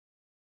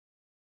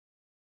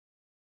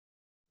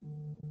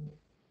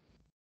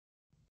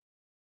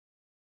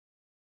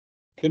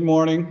Good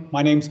morning.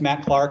 My name is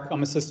Matt Clark.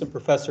 I'm Assistant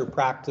Professor of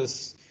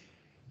Practice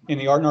in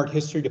the Art and Art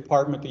History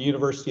Department at the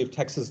University of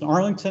Texas in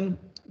Arlington,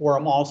 where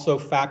I'm also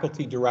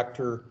Faculty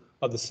Director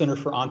of the Center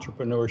for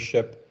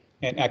Entrepreneurship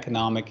and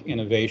Economic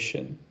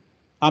Innovation.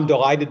 I'm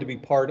delighted to be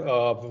part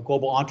of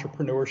Global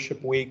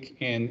Entrepreneurship Week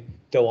and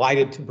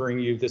delighted to bring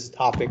you this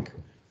topic,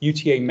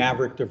 UTA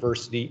Maverick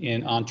Diversity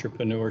in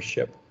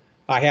Entrepreneurship.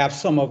 I have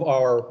some of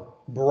our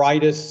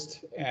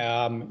brightest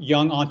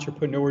young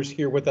entrepreneurs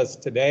here with us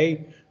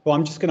today, who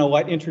I'm just going to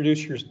let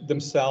introduce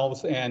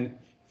themselves, and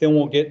then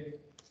we'll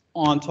get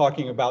on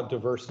talking about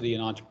diversity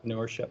and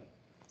entrepreneurship.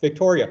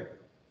 Victoria.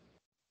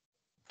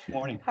 Good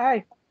morning.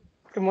 Hi.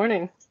 Good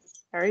morning.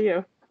 How are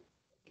you?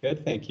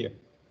 Good, thank you.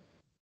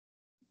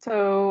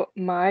 So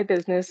my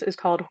business is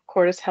called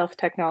Cordis Health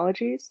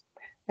Technologies,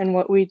 and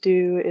what we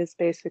do is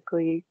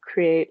basically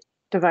create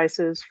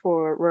devices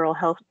for rural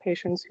health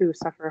patients who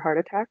suffer heart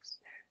attacks,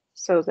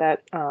 so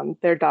that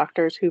their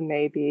doctors who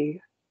may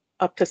be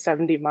up to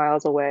 70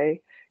 miles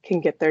away can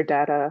get their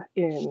data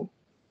in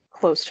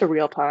close to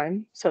real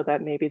time, so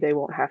that maybe they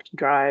won't have to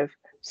drive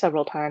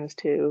several times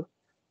to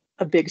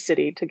a big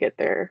city to get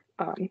their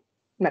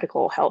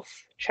medical health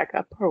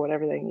checkup or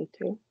whatever they need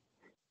to.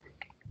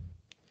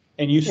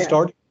 And you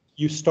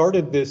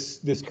started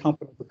this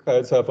company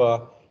because of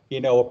a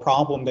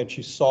problem that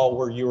you saw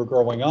where you were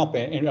growing up,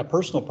 and a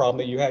personal problem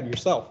that you had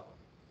yourself.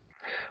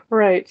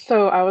 Right.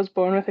 So I was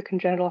born with a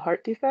congenital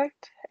heart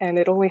defect, and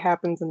it only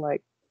happens in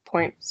like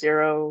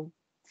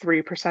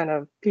 0.03%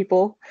 of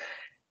people.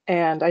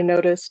 And I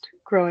noticed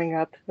growing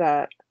up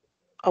that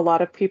a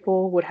lot of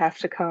people would have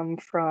to come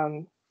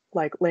from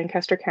like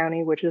Lancaster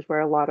County, which is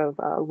where a lot of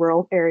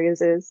rural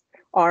areas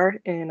are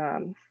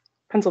in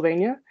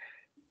Pennsylvania.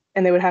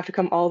 And they would have to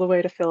come all the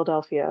way to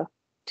Philadelphia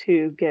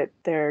to get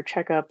their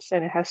checkups.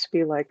 And it has to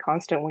be like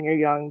constant when you're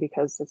young,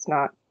 because it's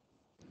not,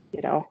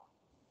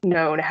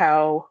 known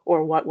how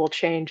or what will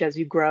change as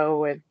you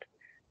grow, and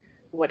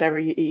whatever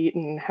you eat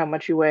and how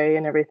much you weigh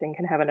and everything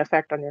can have an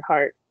effect on your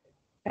heart.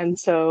 And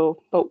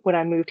so, but when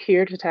I moved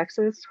here to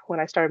Texas,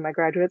 when I started my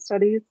graduate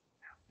studies,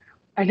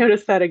 I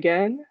noticed that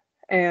again.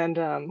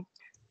 And,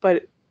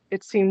 but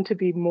it seemed to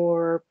be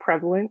more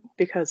prevalent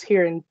because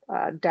here in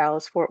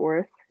Dallas, Fort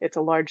Worth, it's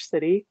a large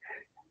city,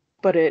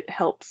 but it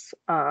helps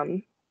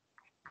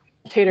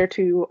cater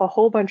to a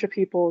whole bunch of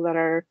people that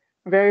are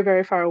very,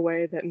 very far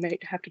away that may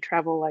have to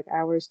travel like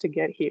hours to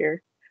get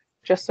here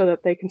just so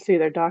that they can see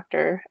their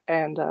doctor.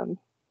 And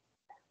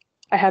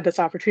I had this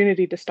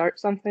opportunity to start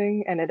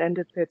something, and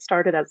it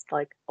started as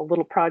like a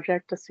little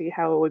project to see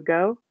how it would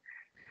go.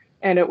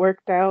 And it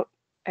worked out,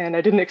 and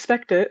I didn't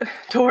expect it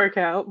to work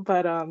out,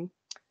 but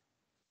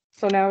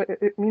so now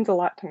it means a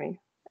lot to me.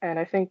 And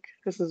I think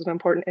this is an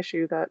important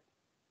issue that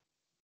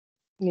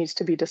needs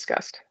to be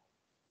discussed.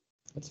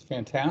 That's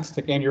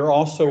fantastic. And you're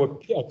also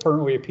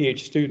currently a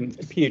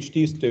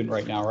PhD student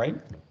right now, right?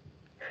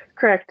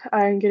 Correct.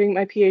 I'm getting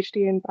my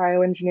PhD in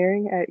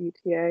bioengineering at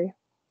UTA.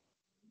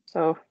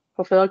 So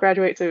hopefully I'll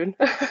graduate soon.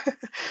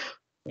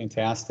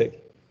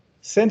 Fantastic.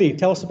 Cindy,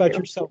 tell us about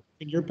yourself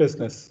and your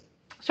business.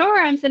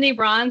 Sure. I'm Cindy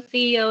Braun,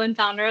 CEO and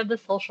founder of The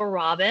Social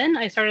Robin.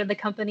 I started the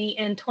company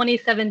in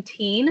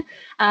 2017,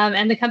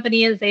 and the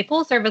company is a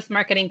full service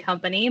marketing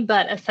company,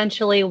 but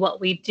essentially what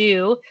we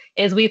do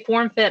is we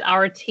form fit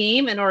our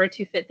team in order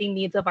to fit the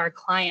needs of our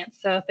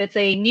clients. So if it's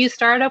a new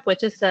startup,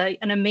 which is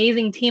an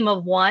amazing team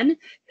of one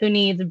who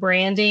needs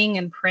branding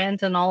and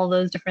print and all of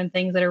those different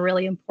things that are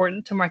really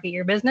important to market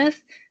your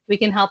business, we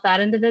can help that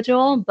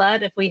individual.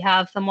 But if we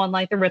have someone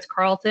like the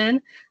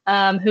Ritz-Carlton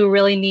who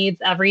really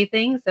needs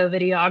everything, so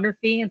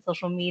videography and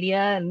social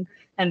media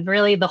and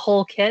really the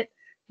whole kit,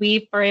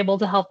 we are able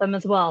to help them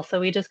as well. So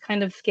we just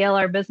kind of scale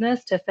our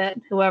business to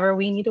fit whoever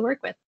we need to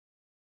work with.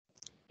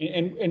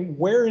 And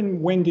where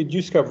and when did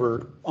you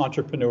discover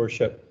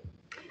entrepreneurship?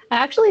 I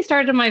actually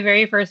started my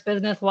very first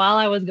business while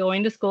I was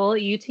going to school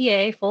at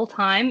UTA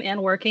full-time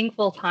and working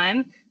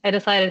full-time. I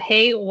decided,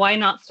 hey, why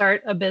not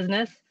start a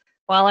business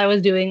while I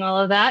was doing all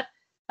of that?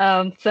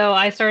 So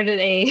I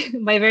started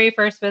my very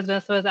first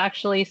business was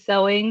actually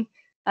sewing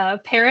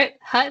parrot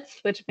huts,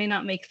 which may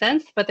not make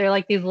sense, but they're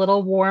like these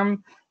little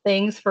warm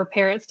things for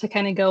parrots to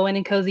kind of go in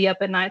and cozy up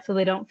at night so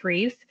they don't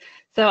freeze.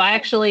 So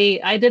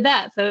I did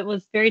that. So it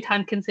was very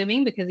time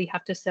consuming because you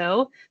have to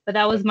sew, but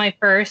that was my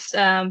first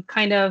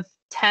kind of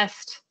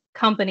test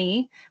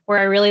company where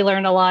I really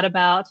learned a lot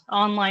about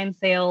online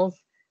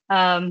sales,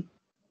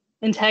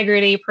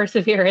 integrity,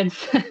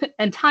 perseverance,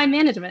 and time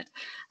management.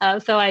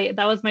 So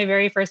that was my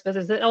very first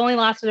business. It only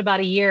lasted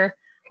about a year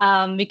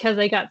because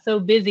I got so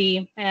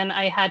busy and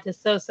I had to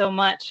sew so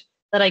much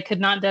that I could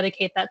not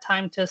dedicate that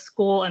time to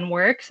school and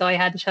work. So I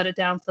had to shut it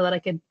down so that I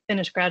could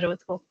finish graduate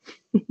school.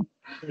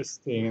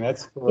 Interesting.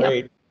 That's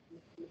great.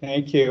 Yep.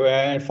 Thank you.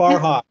 And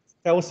Farhad,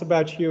 tell us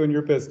about you and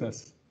your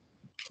business.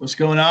 What's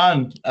going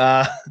on?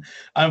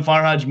 I'm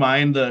Farhad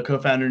Jmain, the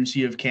co-founder and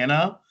CEO of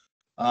Canna.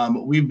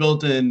 We've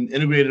built an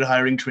integrated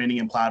hiring, training,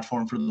 and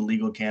platform for the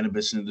legal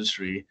cannabis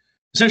industry.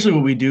 essentially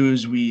what we do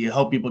is we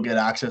help people get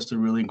access to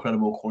really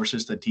incredible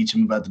courses that teach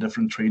them about the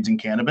different trades in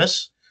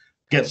cannabis,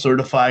 get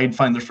certified,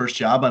 find their first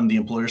job. On the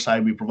employer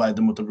side, we provide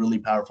them with a really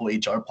powerful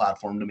HR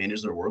platform to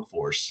manage their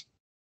workforce.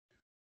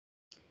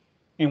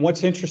 And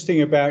what's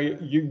interesting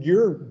about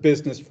your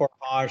business,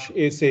 Farhaj,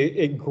 is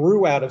it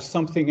grew out of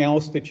something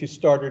else that you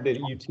started at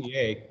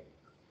UTA.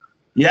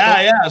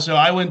 Yeah. So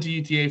I went to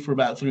UTA for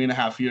about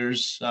 3.5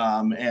 years.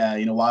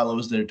 And, while I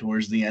was there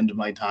towards the end of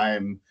my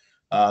time,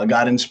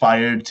 got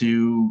inspired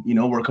to,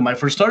 work on my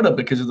first startup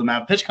because of the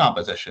Maverick pitch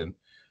competition.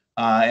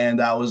 And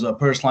that was a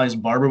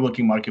personalized barber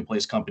booking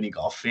marketplace company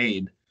called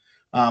Fade.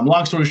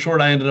 Long story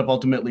short, I ended up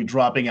ultimately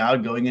dropping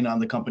out, going in on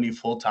the company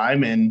full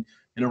time. And,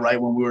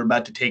 right when we were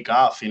about to take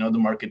off, the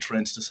market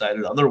trends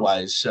decided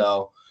otherwise.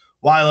 So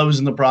while I was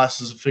in the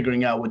process of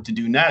figuring out what to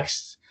do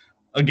next,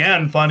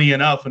 again, funny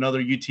enough,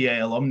 another UTA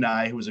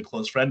alumni who was a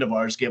close friend of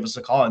ours gave us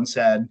a call and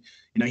said,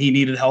 he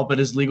needed help at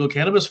his legal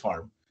cannabis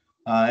farm.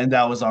 And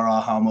that was our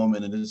aha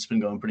moment. And it's been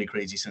going pretty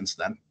crazy since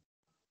then.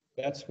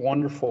 That's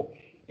wonderful.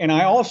 And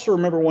I also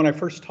remember when I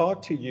first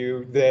talked to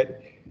you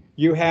that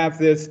you have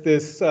this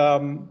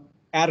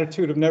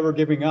attitude of never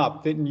giving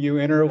up. Didn't you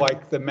enter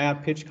like the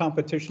Mav pitch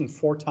competition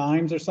 4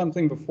 times or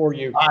something before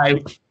you?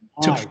 I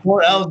took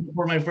 4 L's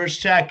before my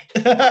first check.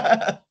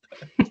 That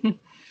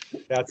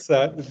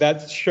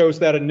shows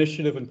that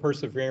initiative and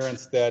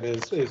perseverance that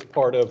is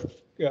part of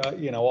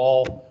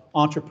all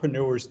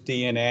entrepreneurs'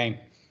 DNA.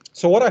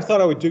 So what I thought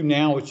I would do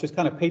now is just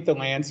kind of paint the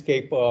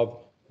landscape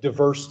of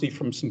diversity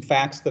from some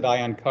facts that I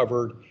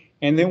uncovered,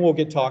 and then we'll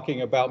get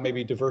talking about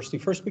maybe diversity.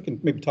 First, we can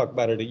maybe talk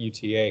about it at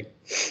UTA.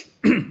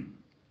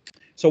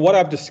 So what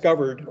I've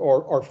discovered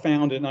or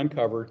found and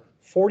uncovered,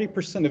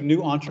 40% of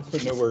new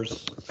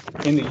entrepreneurs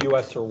in the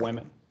US are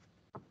women.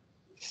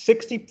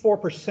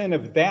 64%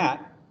 of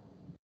that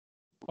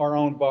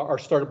are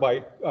started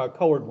by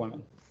colored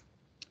women.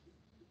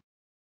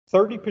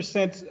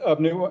 30% of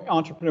new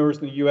entrepreneurs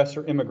in the US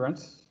are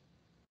immigrants.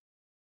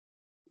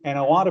 And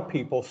a lot of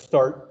people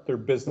start their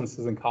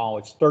businesses in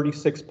college,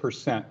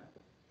 36%.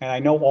 And I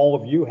know all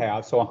of you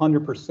have, so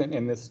 100%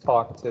 in this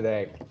talk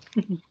today.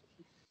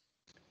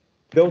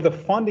 Though the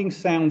funding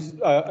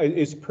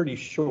is pretty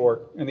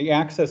short, and the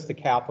access to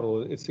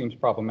capital, it seems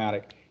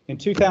problematic. In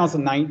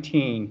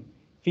 2019,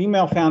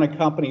 female-founded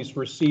companies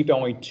received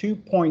only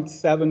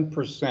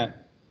 2.7%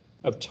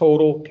 of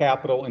total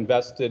capital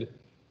invested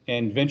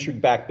in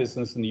venture-backed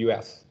business in the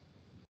U.S.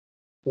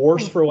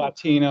 Worse for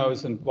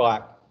Latinos and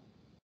Black.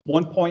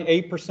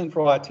 1.8%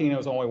 for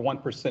Latinos, only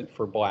 1%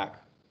 for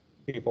Black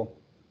people.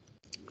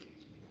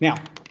 Now,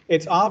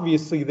 it's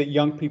obviously that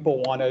young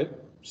people want to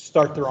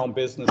start their own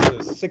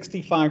businesses.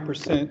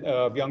 65%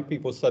 of young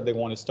people said they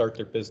want to start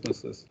their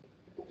businesses.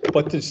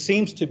 But there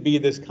seems to be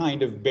this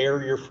kind of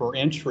barrier for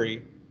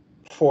entry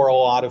for a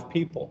lot of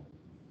people.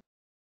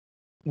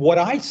 What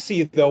I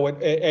see, though,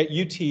 at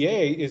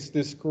UTA is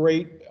this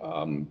great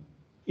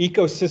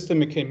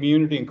ecosystem and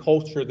community and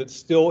culture that's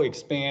still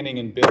expanding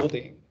and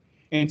building.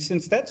 And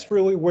since that's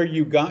really where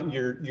you got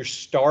your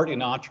start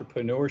in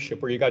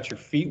entrepreneurship, where you got your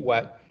feet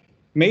wet,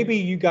 maybe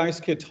you guys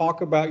could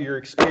talk about your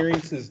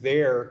experiences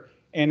there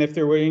and if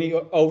there were any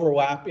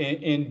overlap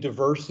in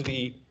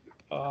diversity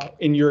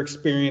in your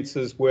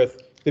experiences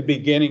with the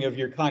beginning of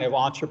your kind of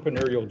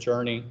entrepreneurial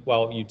journey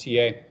while at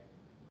UTA.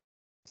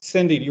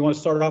 Cindy, do you want to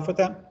start off with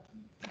that?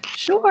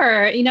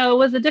 Sure. It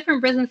was a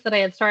different business that I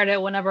had started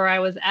whenever I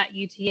was at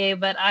UTA,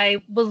 but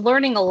I was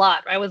learning a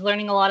lot. I was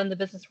learning a lot in the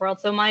business world.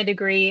 So my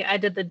degree, I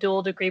did the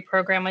dual degree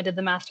program. I did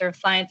the Master of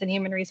Science in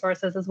Human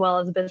Resources as well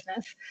as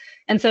business.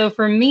 And so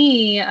for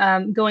me,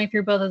 going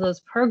through both of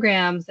those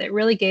programs, it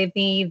really gave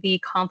me the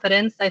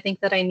confidence I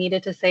think that I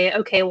needed to say,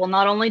 okay, well,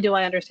 not only do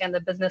I understand the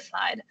business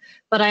side,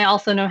 but I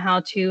also know how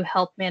to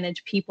help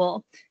manage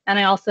people. And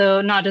I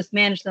also not just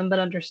manage them, but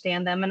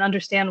understand them and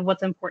understand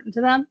what's important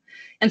to them.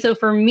 And so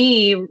for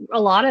me, a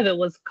lot of it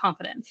was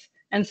confidence.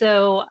 And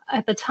so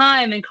at the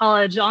time in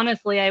college,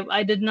 honestly,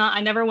 I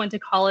never went to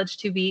college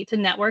to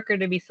network or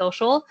to be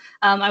social.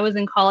 I was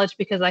in college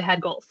because I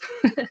had goals.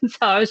 So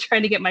I was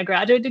trying to get my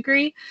graduate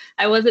degree.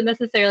 I wasn't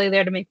necessarily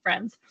there to make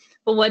friends.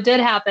 But what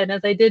did happen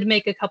is I did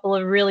make a couple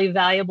of really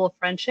valuable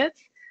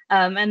friendships.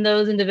 And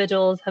those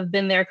individuals have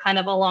been there kind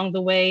of along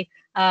the way,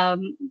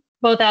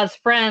 both as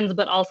friends,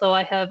 but also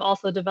I have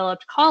also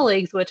developed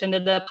colleagues, which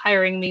ended up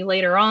hiring me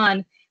later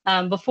on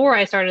before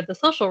I started the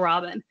Social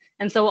Robin.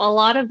 And so a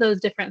lot of those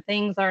different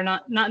things are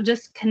not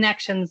just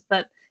connections,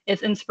 but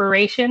it's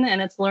inspiration and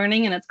it's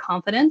learning and it's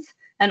confidence.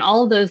 And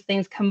all of those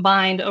things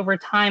combined over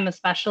time,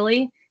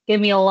 especially, gave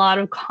me a lot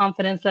of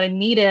confidence that I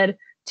needed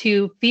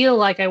to feel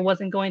like I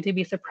wasn't going to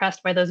be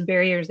suppressed by those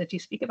barriers that you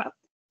speak about.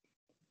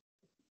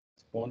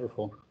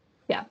 Wonderful.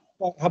 Yeah.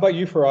 How about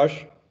you,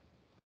 Farhaj?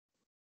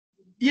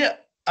 Yeah.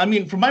 I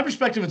mean, from my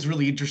perspective, it's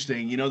really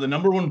interesting. The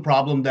number one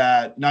problem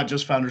that not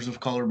just founders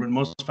of color, but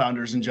most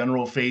founders in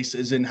general face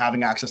is in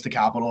having access to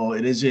capital.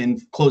 It is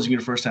in closing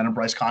your first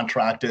enterprise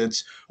contract.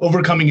 It's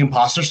overcoming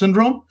imposter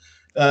syndrome.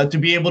 to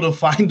be able to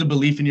find the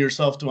belief in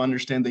yourself, to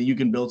understand that you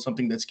can build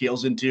something that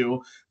scales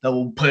into, that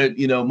will put,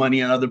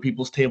 money on other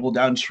people's table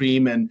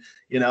downstream, and,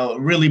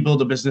 really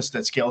build a business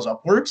that scales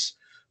upwards.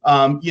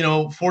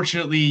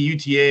 Fortunately,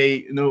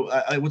 UTA,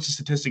 what's the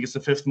statistic? It's the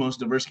fifth most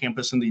diverse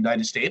campus in the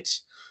United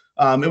States.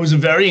 It was a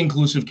very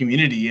inclusive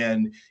community.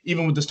 And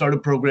even with the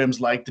startup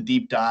programs like the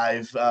Deep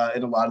Dive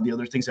and a lot of the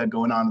other things that are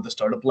going on at the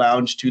Startup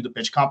Lounge to the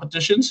pitch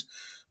competitions,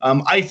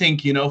 I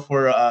think,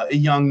 for a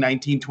young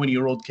 19,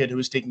 20-year-old kid who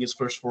was taking his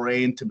first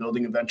foray into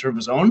building a venture of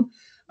his own,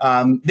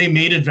 they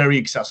made it very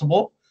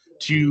accessible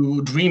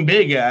to dream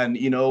big and,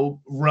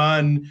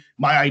 run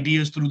my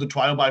ideas through the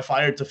trial by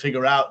fire to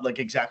figure out like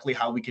exactly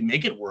how we can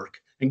make it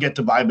work and get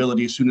to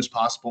viability as soon as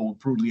possible with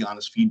brutally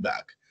honest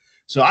feedback.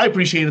 So I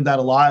appreciated that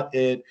a lot.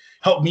 It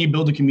helped me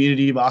build a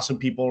community of awesome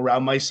people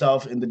around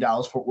myself in the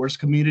Dallas-Fort Worth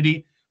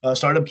community,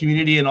 startup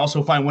community, and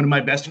also find one of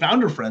my best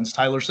founder friends,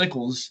 Tyler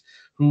Sickles,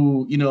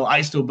 who,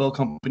 I still build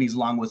companies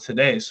along with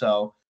today.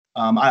 So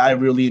I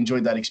really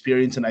enjoyed that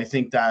experience. And I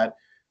think that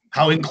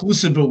how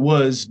inclusive it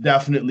was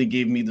definitely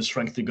gave me the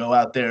strength to go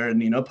out there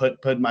and,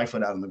 put my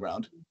foot out on the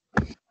ground.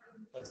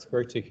 That's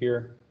great to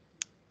hear.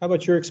 How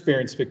about your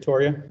experience,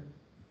 Victoria?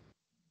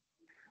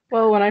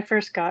 Well, when I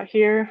first got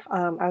here,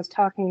 I was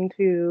talking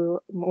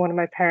to one of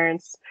my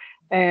parents,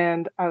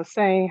 and I was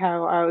saying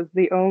how I was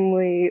the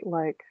only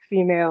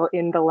female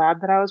in the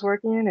lab that I was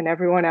working in, and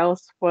everyone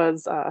else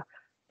was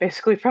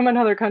basically from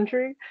another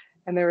country.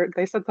 And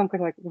they said something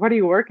like, "What are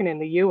you working in,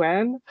 the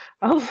UN?"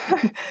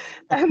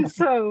 And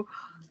so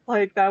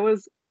that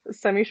was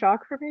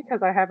semi-shock for me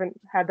because I haven't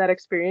had that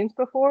experience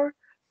before.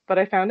 But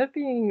I found it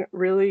being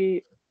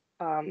really,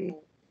 I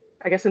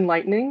guess,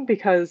 enlightening,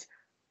 because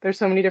there's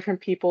so many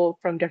different people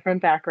from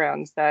different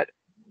backgrounds that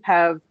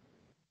have,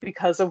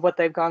 because of what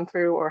they've gone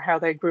through or how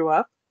they grew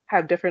up,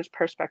 have different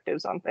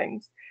perspectives on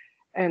things.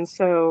 And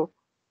so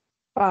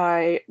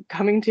by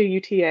coming to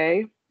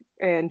UTA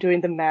and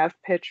doing the Mav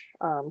pitch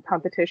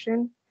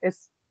competition,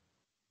 it's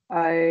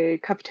a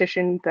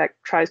competition that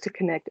tries to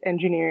connect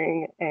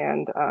engineering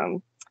and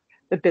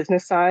the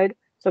business side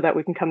so that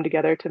we can come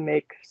together to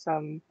make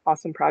some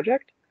awesome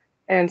project.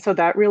 And so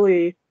that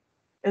really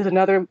is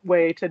another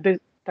way to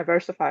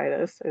diversify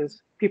this,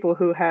 is people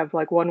who have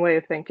one way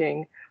of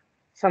thinking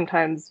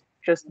sometimes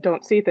just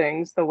don't see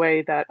things the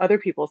way that other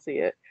people see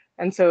it.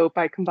 And so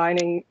by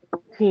combining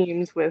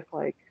teams with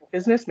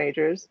business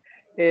majors,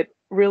 it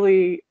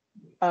really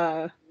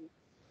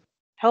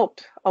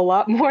helped a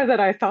lot more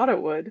than I thought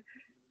it would.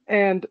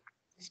 And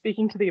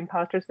speaking to the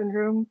imposter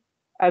syndrome,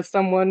 as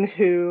someone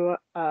who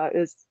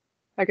is,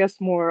 I guess,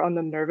 more on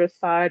the nervous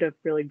side of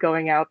really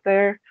going out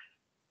there,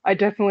 I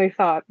definitely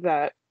thought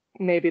that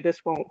maybe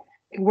this won't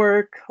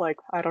work.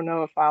 I don't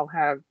know if I'll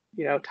have,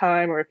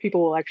 time, or if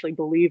people will actually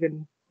believe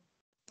in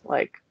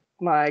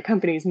my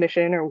company's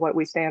mission or what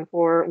we stand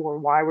for or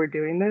why we're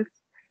doing this.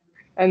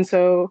 And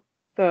so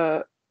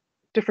the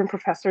different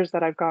professors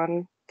that I've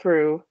gone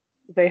through,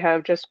 they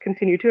have just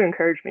continued to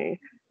encourage me,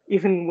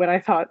 even when I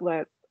thought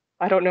that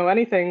I don't know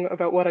anything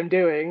about what I'm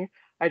doing.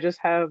 I just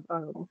have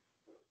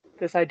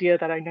this idea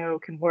that I know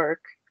can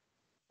work.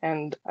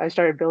 And I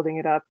started building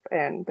it up,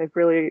 and they've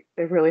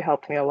really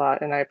helped me a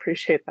lot, and I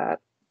appreciate that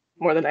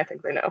more than I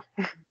think they know.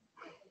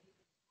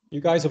 You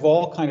guys have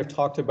all kind of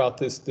talked about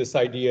this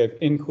idea of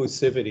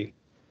inclusivity,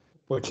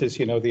 which is,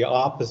 the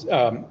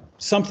opposite,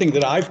 something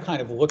that I've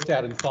kind of looked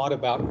at and thought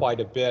about quite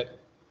a bit.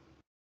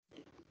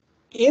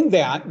 In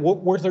that,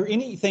 was there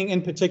anything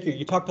in particular?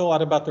 You talked a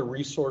lot about the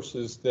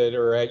resources that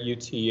are at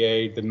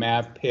UTA, the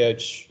Mav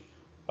pitch,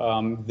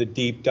 the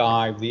deep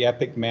dive, the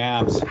epic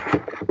maps.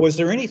 Was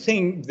there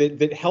anything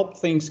that helped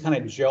things kind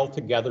of gel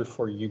together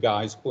for you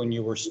guys when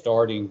you were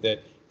starting,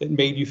 that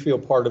made you feel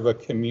part of a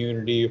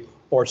community,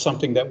 or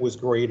something that was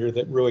greater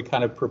that really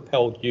kind of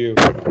propelled you?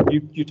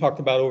 You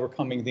talked about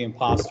overcoming the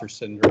imposter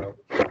syndrome.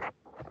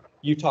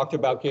 You talked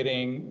about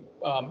getting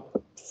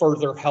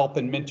further help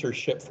and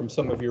mentorship from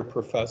some of your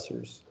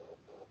professors.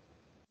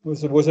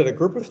 Was it a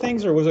group of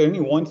things, or was it any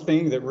one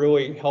thing that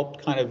really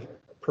helped kind of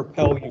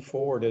propel you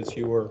forward as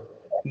you were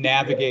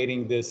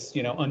navigating this,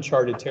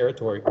 uncharted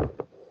territory?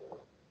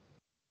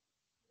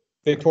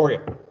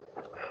 Victoria.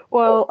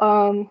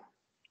 Well,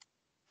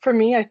 for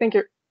me, I think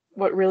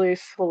what really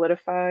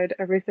solidified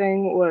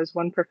everything was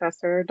one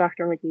professor,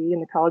 Dr. McGee, in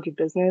the College of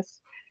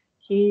Business.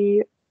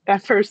 He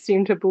at first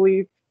seemed to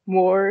believe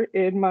more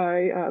in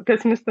my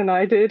business than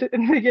I did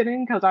in the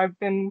beginning, because I've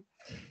been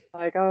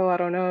like, oh, I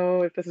don't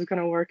know if this is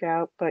going to work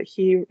out. But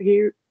he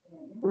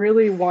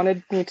really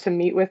wanted me to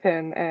meet with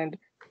him and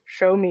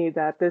show me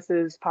that this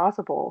is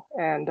possible,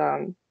 and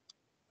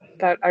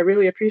that I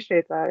really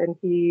appreciate that. And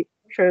he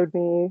showed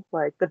me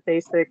the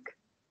basic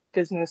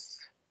business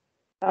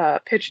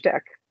pitch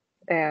deck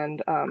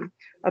and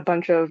a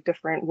bunch of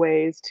different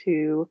ways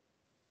to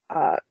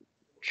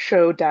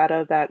show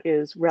data that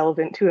is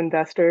relevant to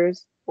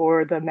investors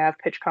or the Mav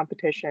pitch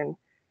competition.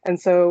 And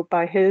so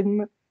by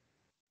him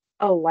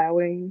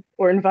allowing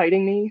or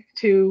inviting me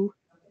to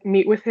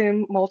meet with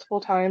him multiple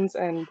times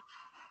and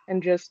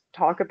just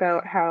talk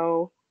about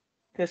how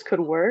this could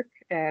work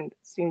and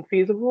seemed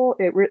feasible,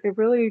 it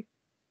really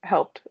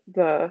helped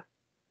the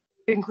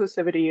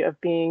inclusivity of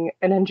being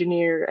an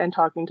engineer and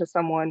talking to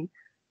someone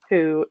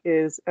who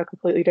is a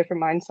completely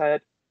different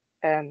mindset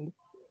and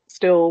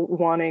still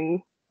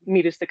wanting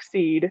me to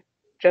succeed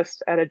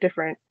just at a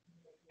different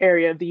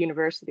area of the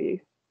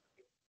university.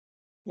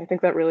 I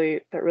think that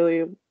really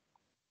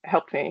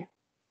helped me.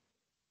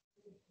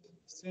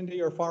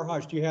 Cindy or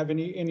Farhaj, do you have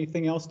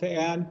anything else to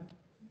add?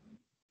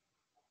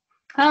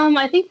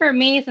 I think for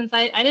me, since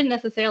I didn't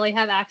necessarily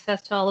have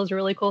access to all those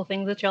really cool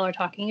things that y'all are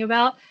talking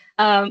about,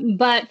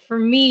 but for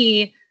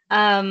me,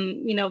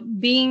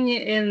 being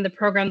in the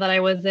program that I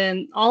was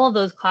in, all of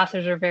those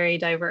classes are very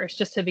diverse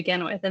just to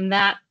begin with. And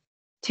that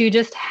to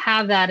just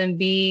have that and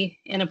be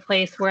in a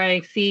place where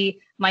I see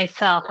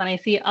myself and I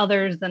see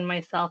others than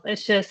myself,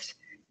 it's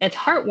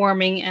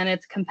heartwarming and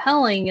it's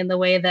compelling in the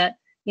way that,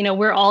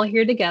 we're all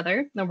here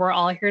together and we're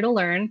all here to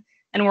learn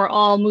and we're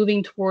all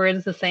moving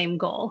towards the same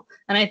goal.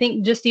 And I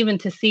think just even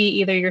to see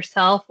either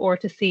yourself or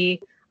to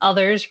see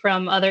others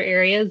from other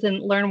areas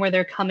and learn where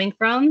they're coming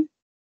from,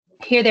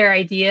 hear their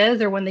ideas,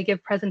 or when they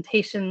give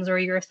presentations or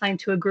you're assigned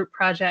to a group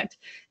project,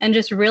 and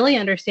just really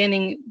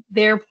understanding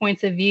their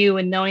points of view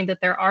and knowing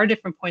that there are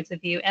different points of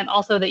view and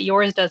also that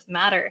yours does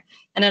matter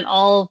and it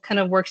all kind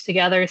of works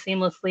together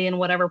seamlessly in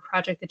whatever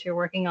project that you're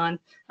working on.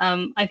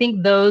 I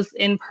think those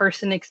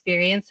in-person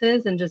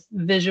experiences and just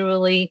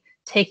visually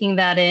taking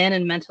that in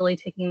and mentally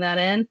taking that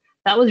in,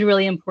 that was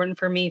really important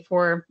for me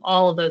for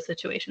all of those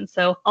situations.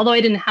 So although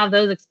I didn't have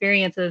those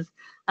experiences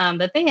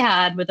that they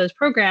had with those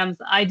programs,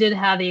 I did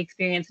have the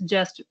experience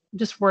just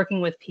working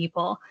with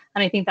people.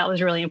 And I think that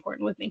was really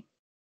important with me.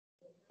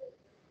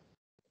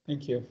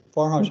 Thank you.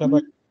 Farhaj, how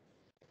about you?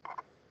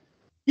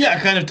 Yeah,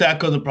 kind of to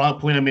echo the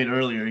point I made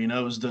earlier,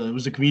 it was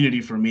the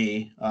community for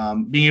me.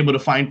 Being able to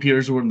find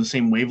peers who were in the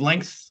same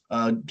wavelength,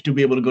 to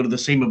be able to go to the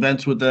same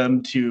events with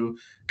them, to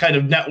kind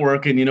of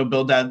network and,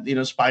 build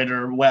that,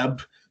 spider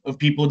web of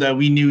people that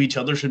we knew each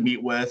other should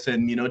meet with,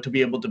 and, to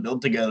be able to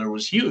build together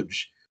was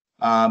huge.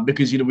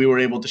 Because we were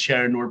able to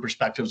share newer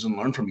perspectives and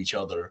learn from each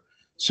other.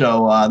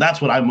 So that's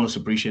what I'm most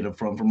appreciative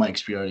from my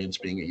experience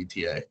being at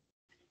UTA.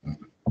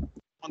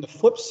 On the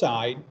flip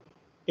side,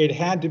 it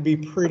had to be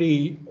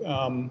pretty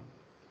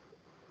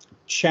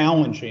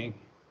challenging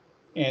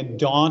and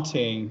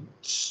daunting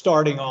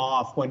starting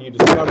off when you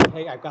discover,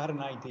 hey, I got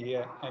an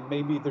idea and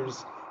maybe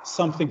there's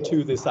something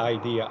to this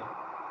idea.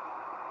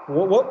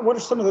 What are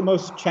some of the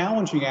most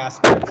challenging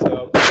aspects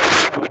of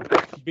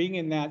being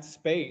in that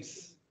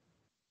space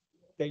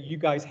that you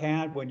guys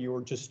had when you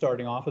were just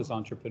starting off as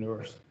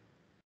entrepreneurs?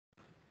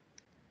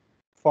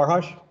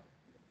 Farhaj?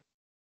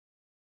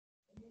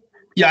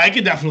 Yeah, I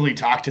could definitely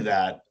talk to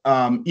that.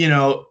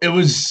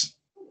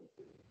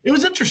 It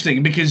was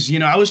interesting because,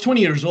 I was 20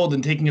 years old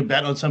and taking a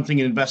bet on something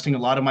and investing a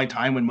lot of my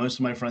time when most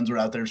of my friends were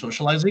out there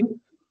socializing.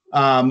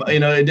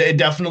 It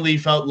definitely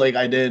felt like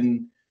I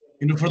didn't,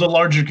 for the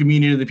larger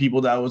community of the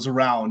people that I was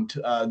around,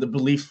 the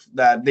belief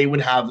that they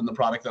would have in the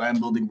product that I'm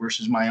building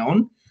versus my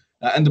own.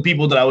 And the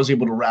people that I was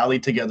able to rally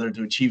together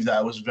to achieve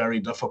that was very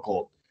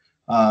difficult,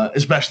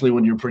 especially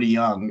when you're pretty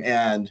young.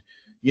 And,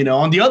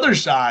 on the other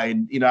side,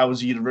 I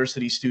was a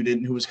university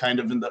student who was kind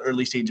of in the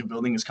early stage of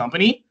building his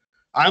company.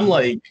 I'm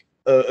like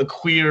a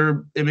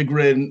queer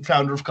immigrant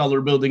founder of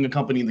color building a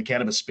company in the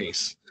cannabis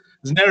space.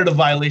 It's narrative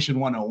violation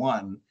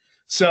 101.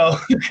 So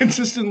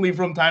consistently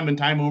from time and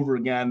time over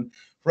again,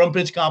 from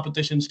pitch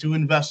competitions to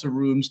investor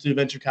rooms to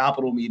venture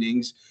capital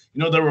meetings,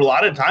 there were a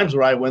lot of times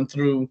where I went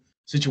through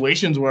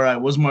situations where I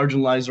was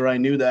marginalized or I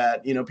knew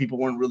that, people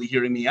weren't really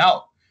hearing me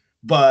out.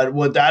 But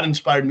what that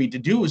inspired me to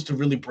do was to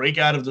really break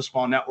out of the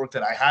small network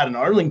that I had in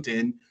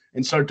Arlington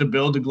and start to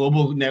build a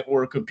global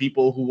network of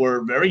people who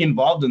were very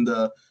involved in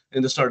the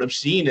startup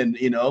scene and,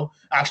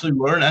 actually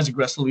learn as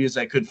aggressively as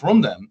I could from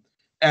them.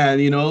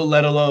 And,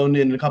 let alone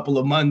in a couple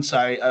of months,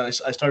 I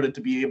started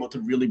to be able to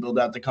really build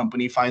out the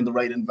company, find the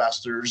right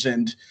investors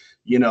and,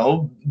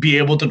 be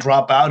able to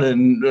drop out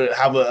and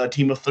have a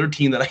team of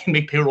 13 that I can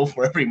make payroll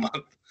for every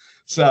month.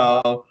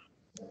 So,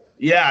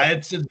 yeah,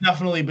 it's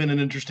definitely been an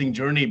interesting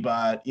journey,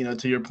 but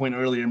to your point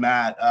earlier,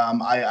 Matt,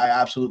 I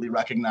absolutely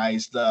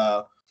recognize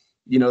the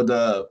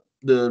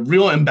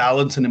real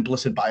imbalance and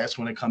implicit bias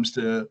when it comes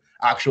to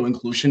actual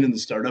inclusion in the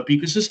startup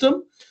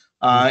ecosystem,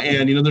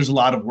 and there's a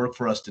lot of work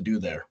for us to do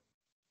there.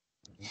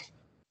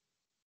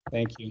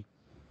 Thank you,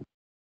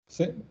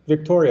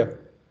 Victoria.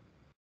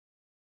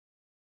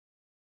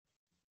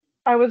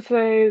 I would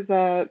say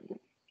that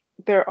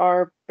there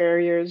are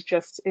barriers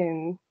just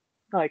in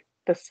like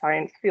the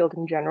science field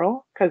in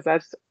general, because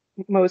that's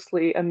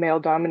mostly a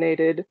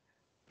male-dominated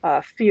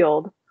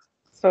field.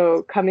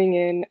 So coming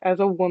in as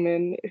a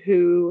woman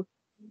who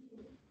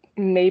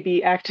may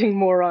be acting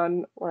more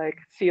on like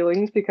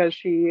feelings because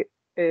she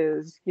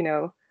is,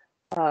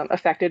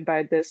 affected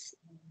by this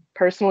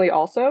personally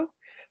also,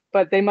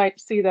 but they might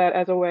see that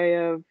as a way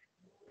of,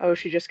 oh,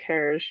 she just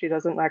cares. She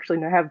doesn't actually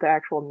have the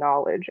actual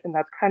knowledge. And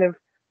that's kind of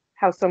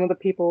how some of the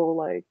people,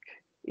 like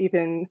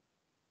even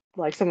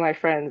like some of my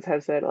friends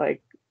have said,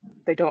 like,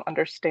 they don't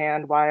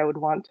understand why I would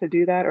want to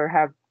do that or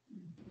have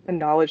the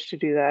knowledge to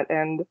do that.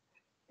 And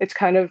it's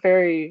kind of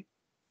very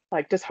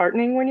like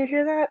disheartening when you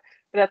hear that.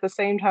 But at the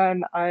same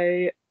time,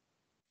 I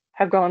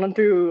have gone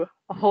through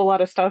a whole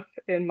lot of stuff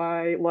in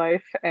my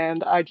life,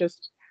 and I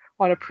just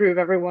want to prove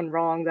everyone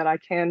wrong that I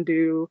can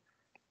do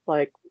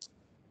like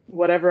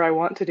whatever I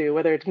want to do,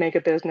 whether it's make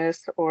a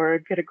business or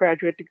get a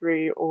graduate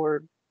degree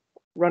or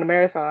run a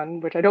marathon,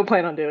 which I don't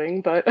plan on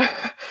doing, but It's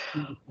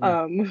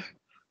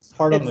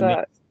hard on it's the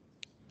knee.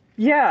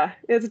 yeah,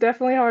 it's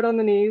definitely hard on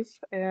the knees,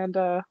 and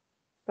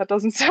that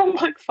doesn't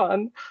sound like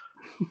fun,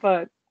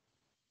 but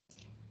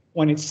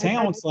When it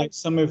sounds like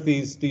some of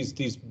these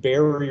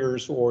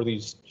barriers or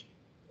these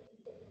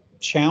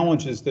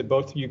challenges that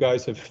both of you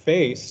guys have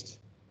faced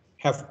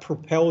have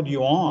propelled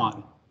you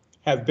on,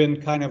 have been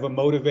kind of a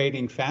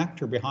motivating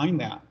factor behind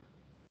that.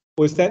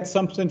 Was that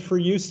something for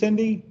you,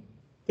 Cindy,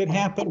 that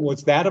happened?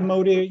 Was that a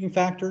motivating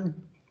factor?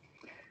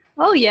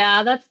 Oh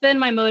yeah, that's been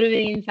my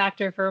motivating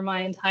factor for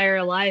my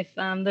entire life.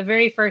 The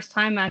very first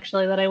time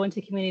actually that I went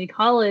to community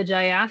college,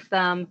 I asked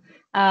them,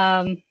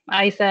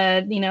 I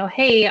said,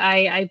 hey,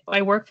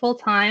 I work full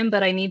time,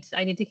 but I need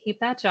to keep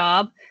that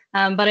job.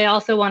 But I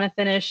also want to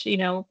finish,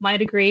 my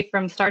degree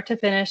from start to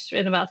finish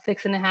in about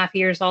 6.5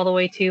 years, all the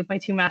way to my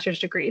 2 master's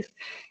degrees.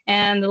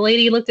 And the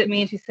lady looked at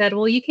me and she said,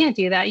 well, you can't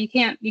do that. You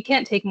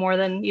can't take more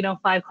than,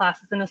 5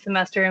 classes in a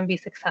semester and be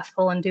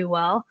successful and do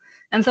well.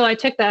 And so I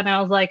took that and I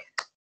was like,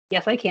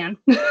 yes, I can.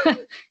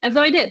 And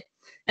so I did.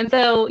 And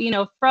so,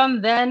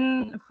 from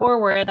then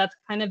forward, that's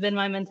kind of been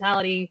my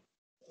mentality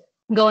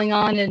going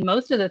on in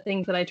most of the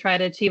things that I try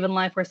to achieve in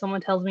life, where someone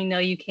tells me, no,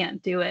 you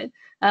can't do it.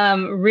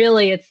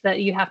 Really, it's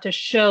that you have to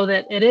show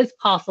that it is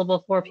possible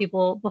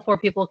before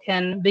people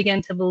can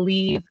begin to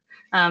believe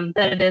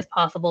that it is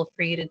possible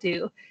for you to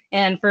do.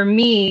 And for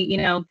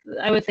me,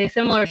 I would say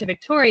similar to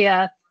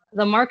Victoria,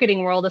 the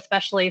marketing world,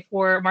 especially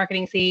for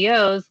marketing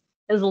CEOs,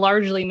 is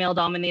largely male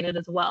dominated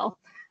as well.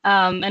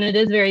 And it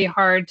is very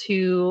hard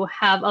to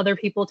have other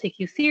people take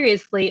you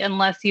seriously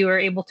unless you are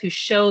able to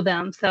show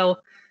them. So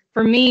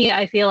for me,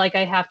 I feel like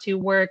I have to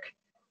work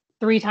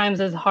 3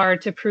 times as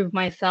hard to prove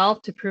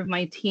myself, to prove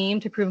my team,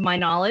 to prove my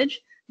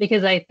knowledge,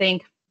 because I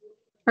think,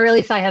 or at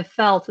least I have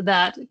felt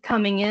that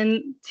coming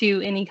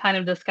into any kind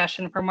of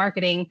discussion for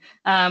marketing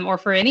or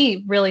for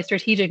any really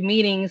strategic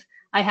meetings,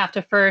 I have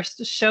to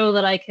first show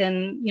that I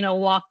can,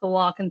 walk the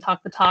walk and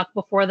talk the talk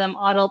before them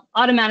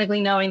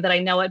automatically knowing that I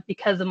know it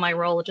because of my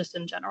role just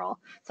in general.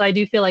 So I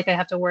do feel like I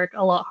have to work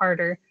a lot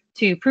harder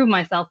to prove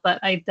myself, but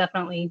I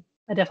definitely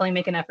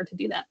make an effort to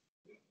do that.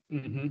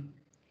 Mm-hmm.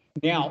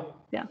 Now,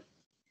 yeah.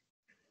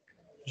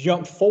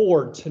 Jump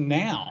forward to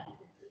now.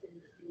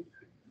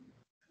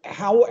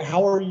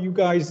 How are you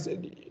guys?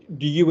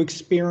 Do you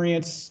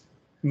experience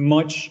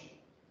much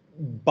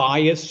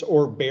bias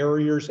or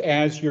barriers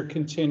as you're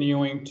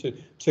continuing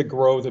to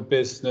grow the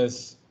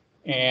business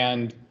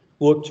and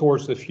look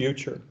towards the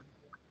future?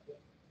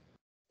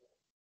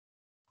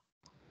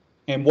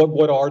 And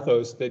what are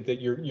those that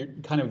you're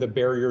kind of the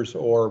barriers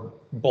or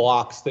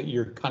blocks that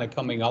you're kind of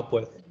coming up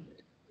with?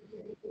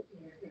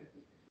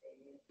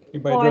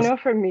 Well, I know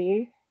for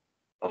me,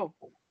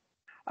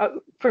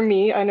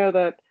 I know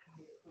that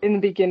in the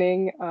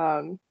beginning,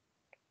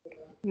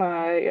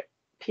 my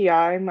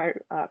PI, my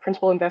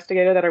principal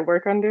investigator that I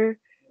work under,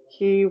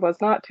 he was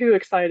not too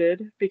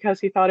excited because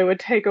he thought it would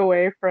take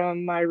away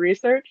from my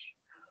research.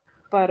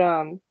 But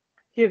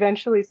he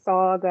eventually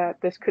saw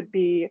that this could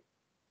be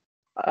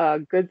a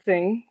good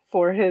thing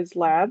for his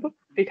lab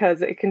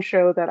because it can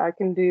show that I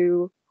can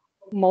do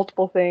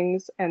multiple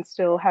things and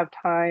still have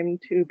time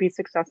to be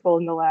successful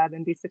in the lab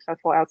and be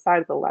successful outside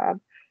of the lab.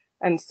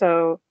 And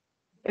so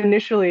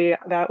initially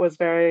that was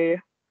a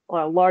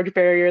large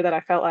barrier that I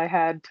felt I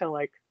had to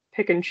like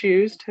pick and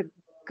choose to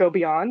go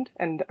beyond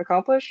and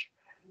accomplish.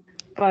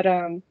 But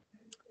I'm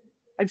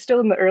still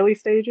in the early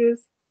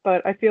stages,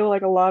 but I feel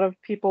like a lot of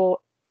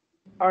people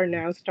are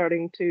now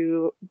starting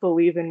to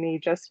believe in me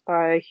just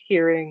by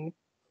hearing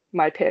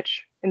my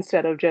pitch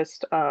instead of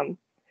just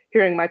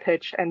hearing my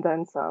pitch and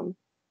then some,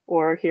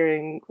 or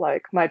hearing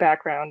like my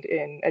background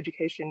in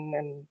education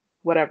and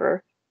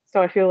whatever.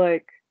 So I feel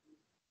like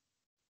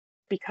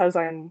because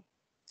I'm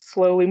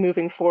slowly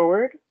moving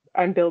forward,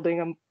 I'm building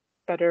a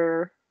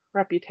better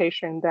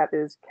reputation that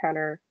is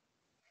counter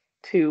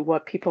to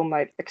what people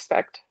might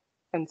expect.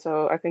 And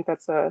so I think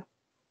that's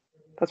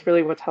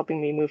really what's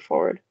helping me move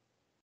forward.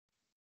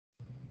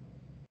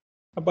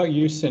 How about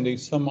you, Cindy?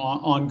 Some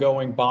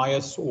ongoing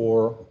bias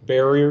or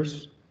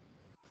barriers?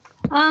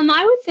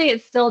 I would say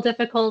it's still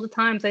difficult at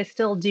times. I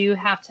still do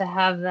have to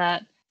have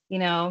that,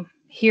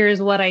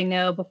 here's what I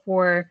know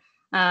before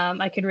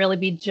I could really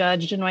be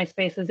judged in my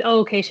space as,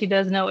 oh, okay, she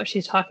does know what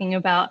she's talking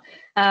about.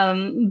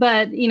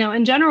 But,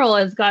 in general,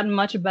 it's gotten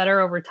much better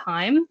over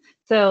time.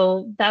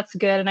 So that's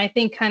good. And I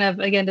think kind of,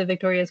 again, to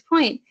Victoria's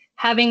point,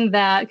 having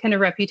that kind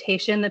of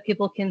reputation that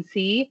people can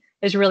see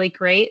is really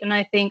great. And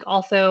I think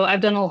also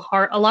I've done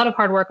a lot of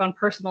hard work on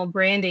personal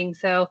branding.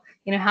 So,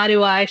 how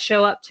do I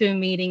show up to a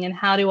meeting and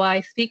how do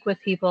I speak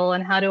with people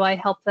and how do I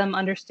help them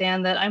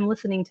understand that I'm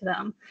listening to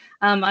them?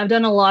 I've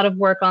done a lot of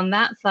work on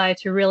that side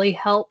to really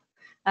help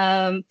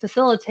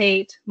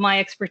facilitate my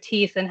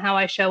expertise and how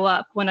I show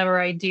up whenever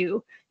I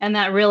do. And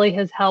that really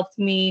has helped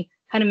me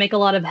kind of make a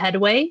lot of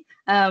headway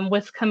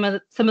with some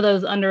of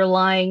those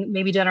underlying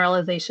maybe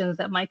generalizations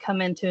that might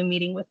come into a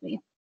meeting with me.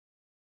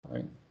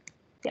 Right.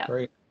 Yeah.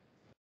 Great.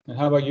 And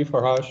how about you,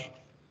 Farhaj?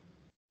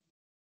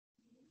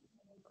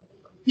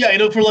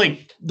 Yeah, for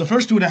like the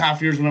first 2.5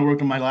 years when I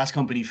worked in my last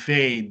company,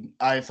 Fade,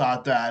 I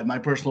thought that my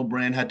personal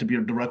brand had to be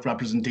a direct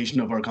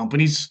representation of our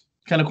company's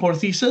kind of core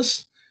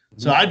thesis.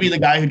 So I'd be the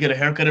guy who'd get a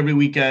haircut every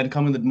weekend,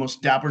 come in the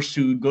most dapper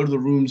suit, go to the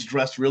rooms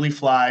dressed really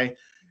fly,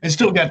 and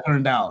still get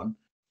turned down.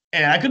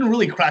 And I couldn't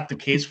really crack the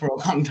case for a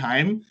long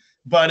time,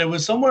 but it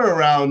was somewhere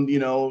around,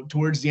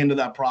 towards the end of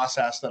that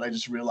process that I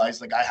just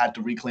realized like I had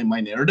to reclaim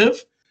my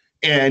narrative.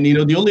 And,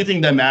 the only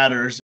thing that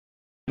matters,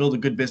 build a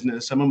good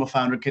business. I'm a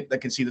founder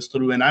that can see this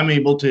through, and I'm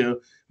able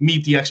to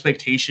meet the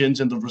expectations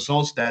and the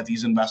results that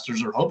these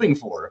investors are hoping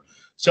for.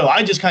 So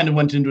I just kind of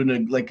went into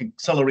an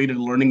accelerated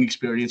learning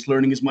experience,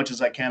 learning as much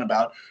as I can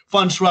about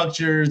fund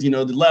structures, the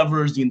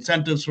levers, the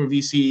incentives for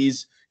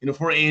VCs,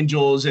 for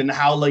angels, and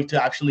how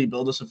to actually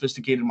build a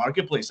sophisticated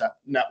marketplace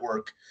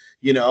network.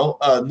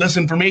 This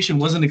information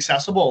wasn't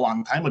accessible a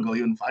long time ago,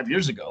 even 5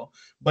 years ago,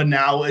 but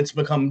now it's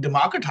become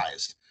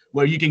democratized,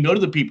 where you can go to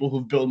the people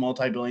who've built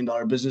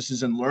multi-billion-dollar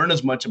businesses and learn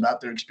as much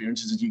about their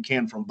experiences as you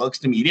can, from books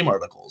to Medium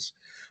articles.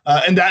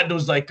 And that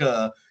was like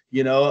a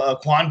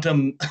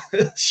quantum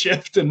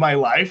shift in my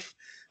life.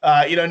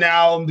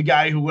 Now I'm the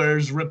guy who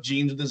wears ripped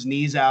jeans with his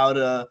knees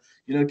out,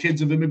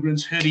 kids of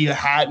immigrants hoodie, a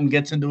hat, and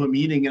gets into a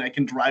meeting, and I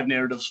can drive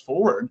narratives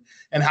forward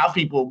and have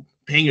people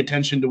paying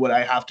attention to what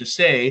I have to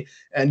say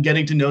and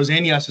getting to know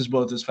and yeses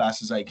both as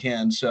fast as I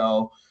can.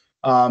 So,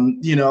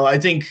 I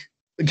think,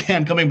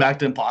 again, coming back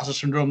to imposter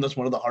syndrome, that's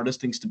one of the hardest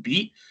things to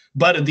beat.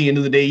 But at the end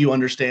of the day, you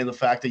understand the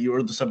fact that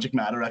you're the subject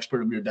matter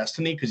expert of your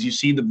destiny because you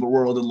see the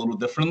world a little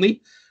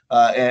differently.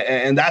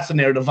 And that's a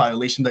narrative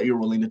violation that you're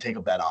willing to take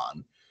a bet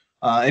on.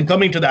 And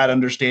coming to that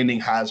understanding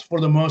has, for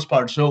the most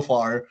part so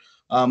far,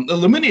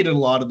 eliminated a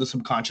lot of the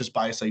subconscious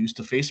bias I used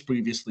to face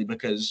previously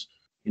because,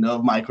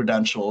 of my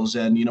credentials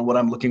and, what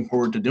I'm looking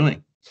forward to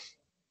doing.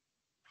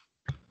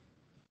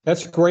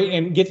 That's great,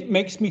 and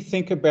makes me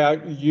think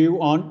about you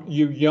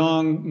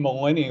young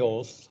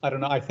millennials. I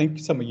don't know, I think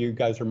some of you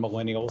guys are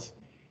millennials,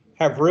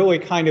 have really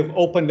kind of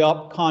opened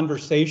up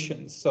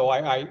conversations. So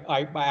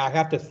I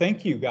have to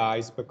thank you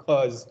guys,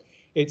 because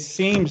it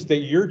seems that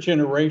your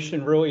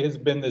generation really has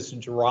been this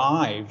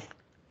drive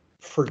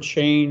for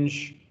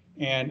change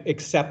and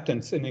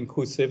acceptance and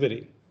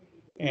inclusivity.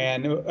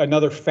 And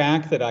another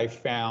fact that I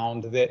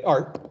found that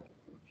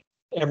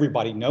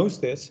everybody knows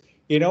this,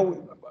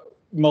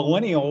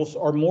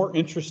 millennials are more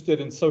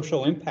interested in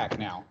social impact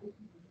now.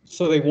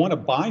 So they want to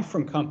buy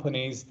from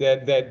companies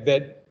that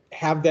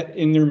have that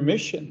in their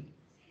mission.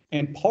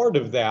 And part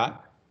of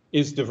that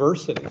is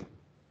diversity.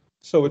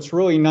 So it's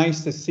really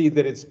nice to see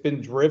that it's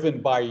been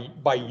driven by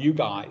you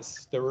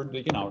guys. They're,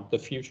 the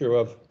future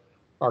of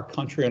our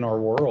country and our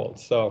world.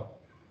 So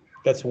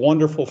that's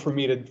wonderful for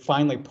me to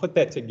finally put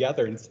that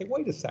together and say,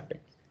 wait a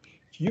second,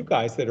 it's you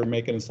guys that are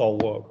making us all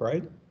woke,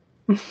 right?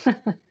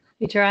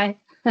 We try.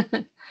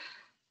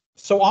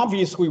 So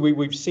obviously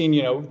we've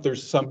seen,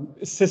 there's some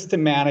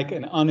systematic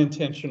and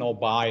unintentional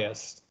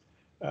bias.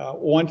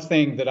 One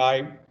thing that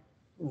I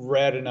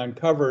read and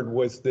uncovered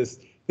was this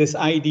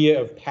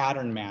idea of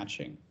pattern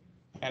matching.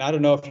 And I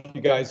don't know if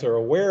you guys are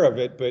aware of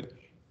it, but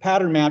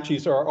pattern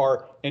matches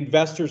are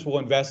investors will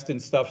invest in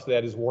stuff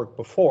that has worked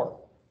before.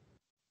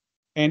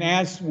 And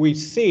as we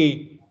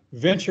see,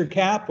 venture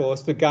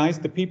capitalists,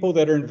 the people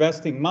that are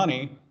investing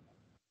money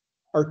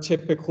are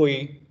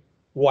typically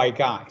white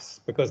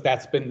guys, because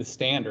that's been the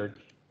standard.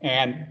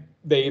 And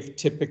they've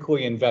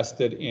typically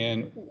invested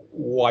in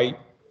white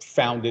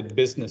founded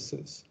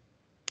businesses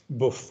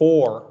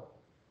before.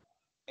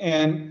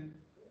 And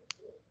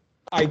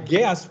I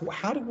guess,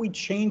 how do we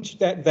change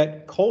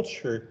that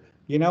culture?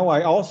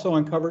 I also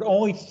uncovered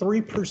only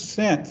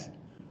 3%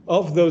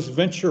 of those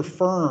venture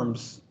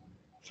firms,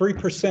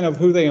 3% of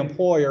who they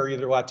employ are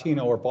either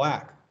Latino or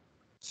Black.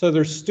 So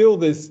there's still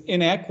this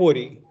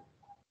inequity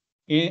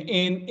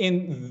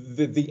in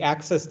the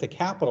access to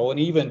capital and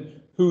even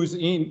who's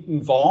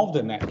involved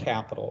in that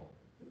capital.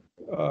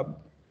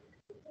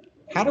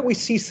 How do we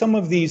see some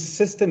of these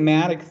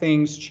systematic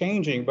things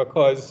changing?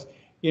 Because,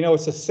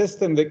 it's a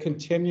system that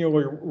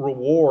continually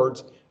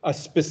rewards a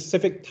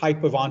specific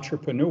type of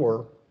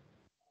entrepreneur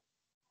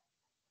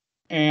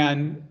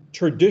and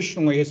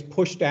traditionally has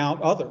pushed out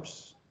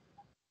others.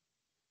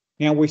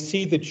 Now we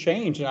see the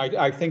change, and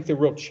I think the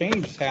real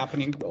change is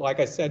happening, like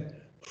I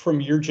said,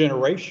 from your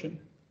generation.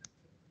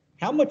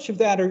 How much of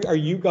that are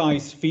you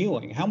guys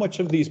feeling? How much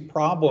of these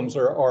problems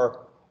are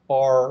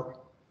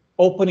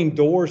opening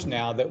doors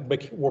now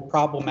that were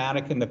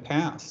problematic in the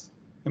past?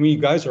 I mean,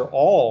 you guys are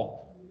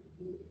all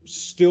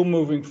still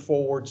moving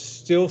forward,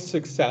 still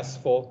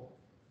successful.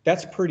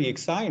 That's pretty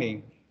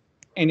exciting.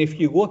 And if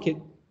you look at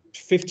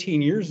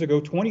 15 years ago,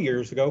 20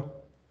 years ago,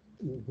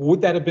 would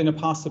that have been a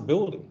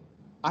possibility?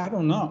 I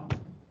don't know.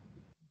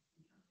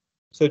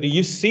 So do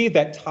you see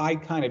that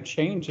tide kind of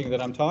changing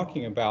that I'm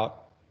talking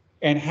about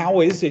And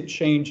how is it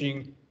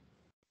changing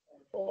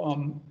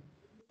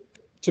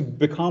to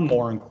become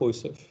more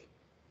inclusive?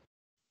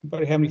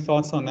 Anybody have any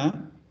thoughts on that?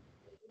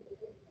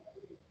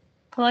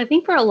 Well, I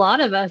think for a lot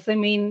of us, I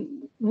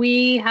mean,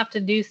 we have to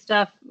do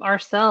stuff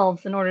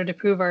ourselves in order to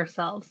prove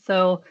ourselves.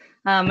 So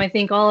I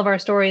think all of our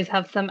stories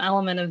have some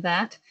element of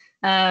that.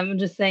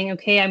 Just saying,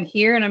 okay, I'm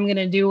here and I'm going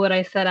to do what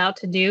I set out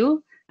to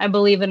do. I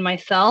believe in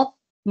myself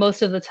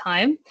most of the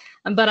time,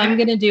 but I'm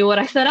going to do what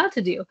I set out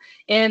to do.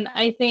 And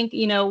I think,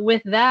 you know,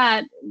 with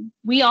that,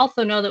 we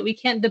also know that we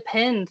can't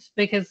depend,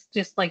 because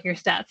just like your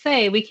stats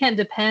say, we can't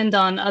depend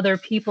on other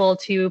people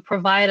to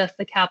provide us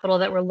the capital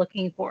that we're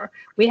looking for.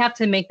 We have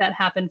to make that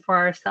happen for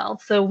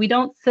ourselves. So we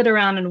don't sit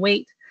around and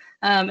wait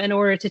in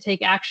order to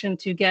take action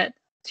to get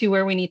to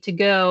where we need to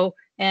go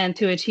and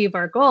to achieve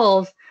our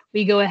goals.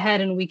 We go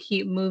ahead and we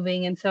keep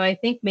moving. And so I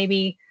think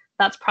maybe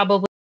that's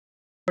probably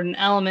an important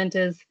element,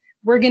 is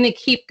we're going to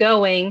keep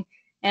going.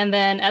 And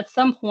then at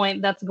some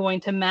point that's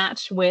going to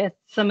match with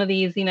some of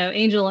these, you know,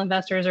 angel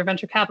investors or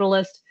venture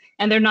capitalists,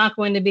 and they're not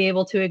going to be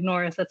able to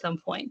ignore us at some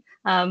point.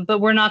 But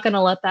we're not going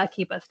to let that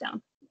keep us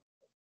down.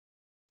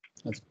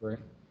 That's great.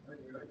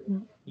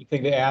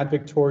 Anything to add,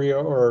 Victoria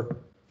or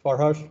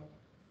Farhaj?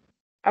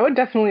 I would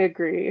definitely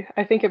agree.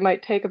 I think it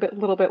might take a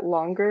little bit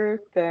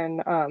longer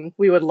than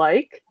we would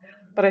like,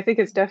 but I think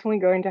it's definitely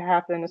going to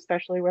happen,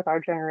 especially with our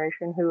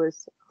generation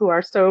who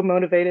are so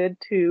motivated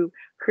to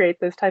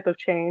create this type of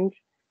change,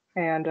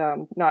 and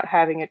not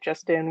having it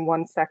just in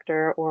one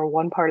sector or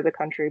one part of the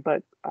country,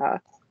 but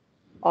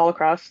all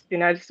across the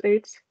United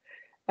States.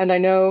 And I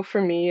know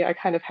for me, I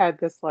kind of had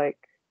this, like,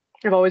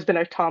 I've always been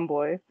a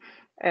tomboy,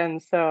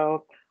 and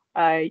so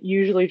I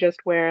usually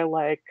just wear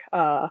like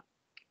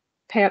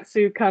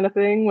pantsuit kind of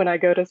thing when I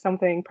go to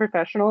something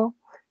professional.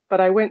 But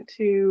I went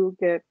to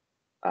get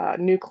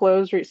new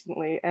clothes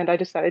recently, and I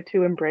decided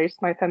to embrace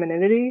my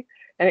femininity,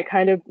 and it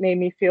kind of made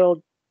me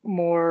feel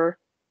more,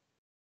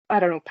 I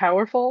don't know,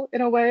 powerful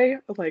in a way,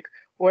 like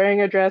wearing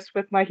a dress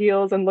with my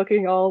heels and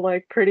looking all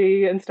like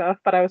pretty and stuff,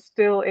 but I was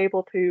still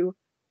able to,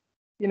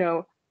 you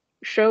know,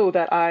 show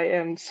that I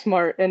am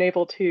smart and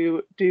able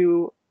to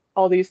do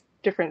all these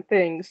different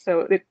things.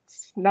 So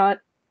it's not,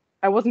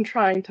 I wasn't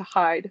trying to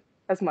hide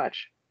as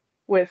much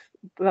with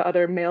the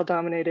other male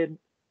dominated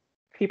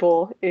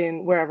people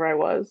in wherever I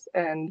was.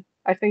 And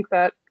I think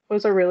that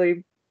was a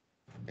really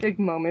big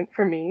moment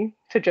for me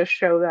to just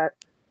show that,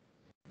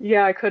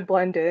 yeah, I could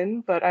blend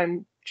in, but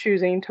I'm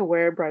choosing to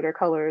wear brighter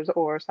colors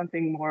or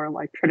something more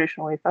like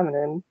traditionally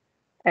feminine.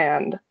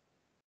 And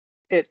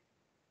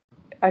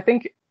I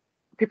think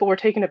people were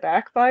taken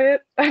aback by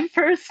it at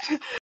first.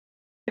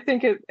 I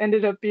think it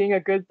ended up being a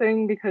good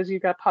thing because you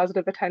got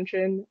positive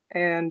attention,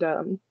 and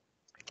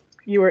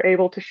you were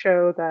able to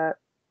show that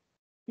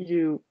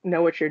you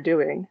know what you're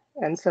doing.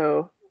 And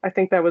so I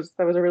think that was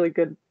a really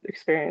good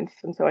experience.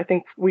 And so I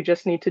think we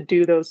just need to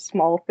do those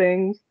small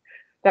things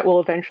that will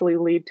eventually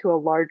lead to a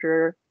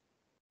larger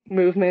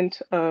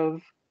movement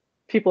of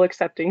people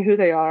accepting who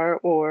they are,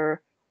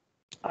 or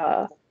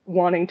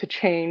wanting to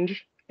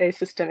change a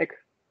systemic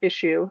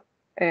issue,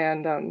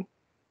 and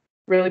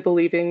really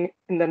believing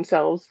in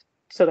themselves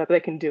so that they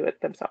can do it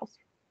themselves.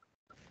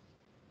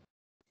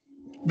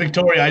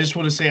 Victoria, I just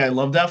want to say I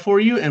love that for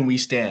you, and we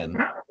stand.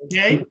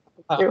 Okay?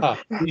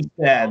 We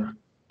stand.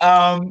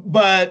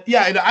 But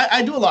yeah,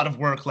 I do a lot of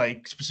work,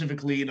 like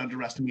specifically in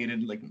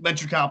underestimated, like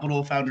venture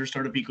capital, founder,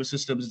 startup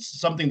ecosystems. It's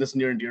something that's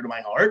near and dear to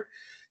my heart.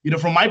 You know,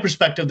 from my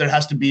perspective, there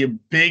has to be a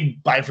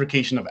big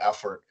bifurcation of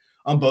effort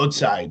on both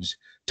sides.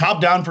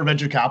 Top down for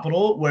venture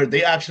capital, where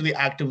they actually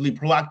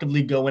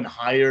proactively go and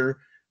hire,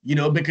 you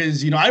know,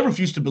 because, you know, I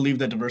refuse to believe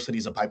that diversity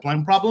is a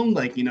pipeline problem.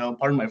 Like, you know,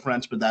 pardon my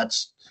French, but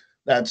that's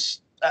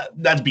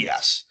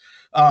BS.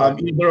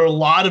 There are a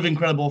lot of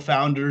incredible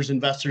founders,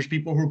 investors,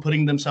 people who are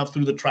putting themselves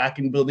through the track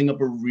and building up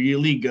a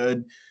really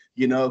good,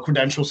 you know,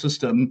 credential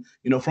system,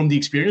 you know, from the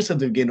experience that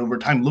they've gained over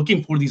time,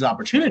 looking for these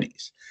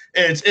opportunities.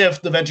 It's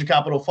if the venture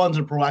capital funds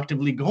are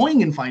proactively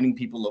going and finding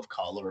people of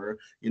color,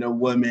 you know,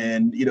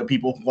 women, you know,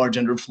 people who are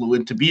gender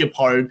fluid to be a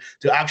part,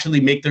 to actually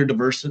make their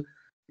diverse,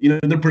 you know,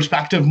 their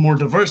perspective more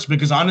diverse,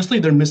 because honestly,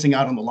 they're missing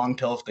out on the long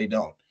tail if they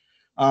don't.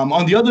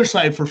 On the other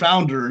side, for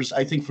founders,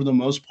 I think for the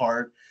most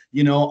part,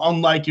 you know,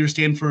 unlike your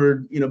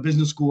Stanford, you know,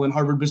 business school and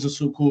Harvard Business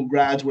School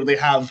grads, where they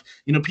have,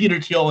 you know,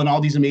 Peter Thiel and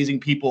all these amazing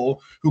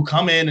people who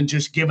come in and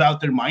just give out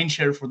their mind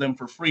share for them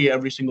for free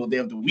every single day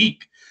of the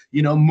week.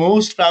 You know,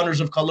 most founders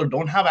of color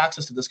don't have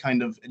access to this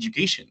kind of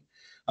education.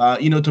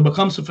 You know, to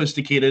become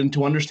sophisticated and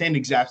to understand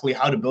exactly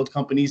how to build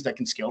companies that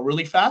can scale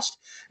really fast,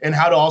 and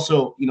how to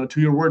also, you know,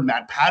 to your word,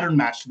 Matt, pattern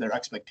match to their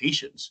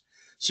expectations.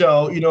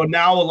 So, you know,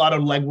 now a lot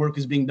of legwork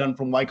is being done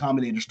from Y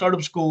Combinator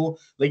Startup School.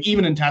 Like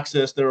even in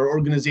Texas, there are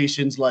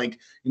organizations like,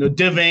 you know,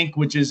 Div Inc.,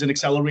 which is an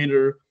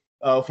accelerator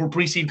for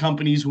pre-seed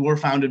companies who are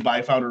founded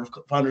by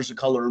founders of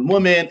color and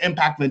women,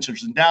 Impact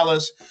Ventures in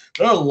Dallas.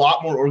 There are a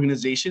lot more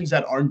organizations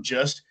that aren't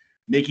just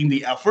making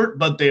the effort,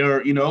 but they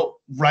are, you know,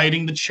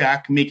 writing the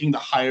check, making the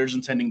hires,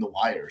 and sending the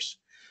wires.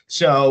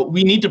 So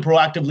we need to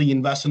proactively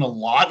invest in a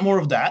lot more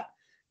of that.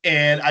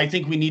 And I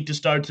think we need to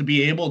start to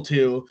be able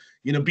to,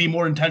 be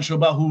more intentional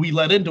about who we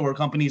let into our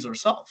companies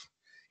ourselves.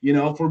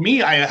 For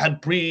me, I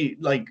had pretty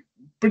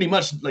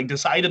much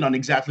decided on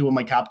exactly what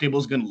my cap table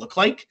is going to look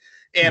like.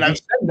 And I've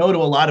said no to a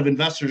lot of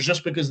investors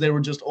just because they were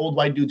just old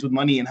white dudes with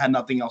money and had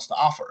nothing else to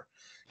offer.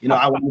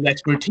 I wanted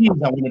expertise.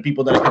 I wanted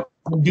people that I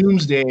could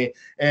doomsday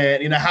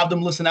and, have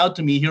them listen out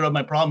to me, hear about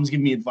my problems, give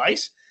me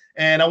advice.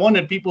 And I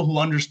wanted people who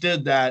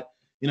understood that,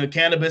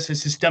 cannabis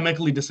has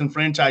systemically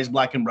disenfranchised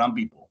Black and brown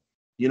people,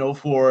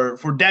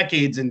 for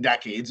decades and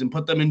decades, and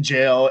put them in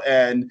jail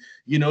and,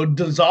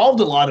 dissolved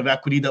a lot of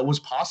equity that was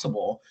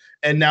possible.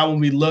 And now when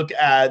we look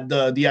at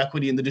the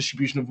equity and the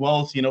distribution of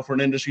wealth, for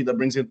an industry that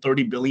brings in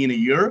 $30 billion a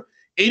year,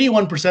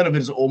 81% of it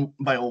is owned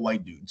by old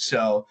white dudes.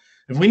 So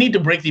if we need to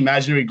break the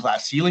imaginary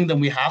glass ceiling, then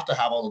we have to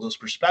have all of those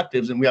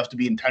perspectives, and we have to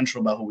be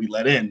intentional about who we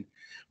let in.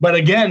 But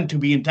again, to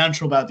be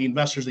intentional about the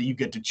investors that you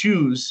get to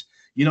choose,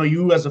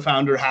 you as a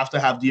founder have to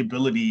have the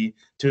ability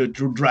to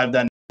drive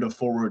that narrative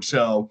forward.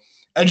 So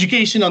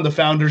education on the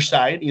founder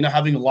side,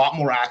 having a lot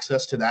more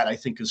access to that, I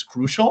think, is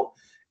crucial.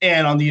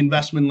 And on the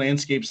investment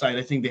landscape side,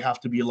 I think they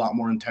have to be a lot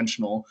more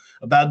intentional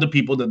about the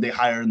people that they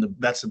hire and the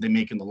bets that they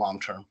make in the long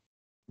term.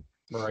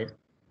 Right.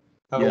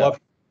 I love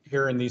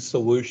hearing these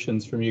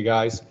solutions from you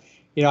guys.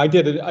 I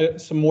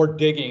did some more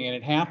digging, and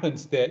it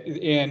happens that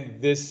in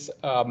this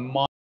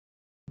month,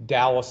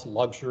 Dallas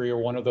Luxury, or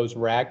one of those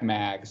rag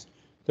mags,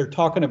 they're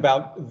talking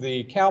about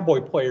the cowboy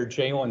player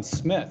Jalen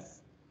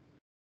Smith.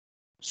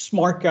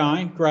 Smart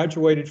guy,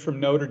 graduated from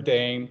Notre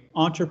Dame,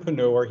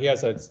 entrepreneur. He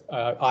has an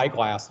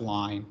eyeglass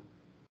line.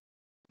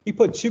 He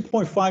put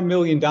 $2.5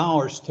 million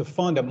to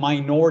fund a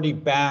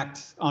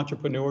minority-backed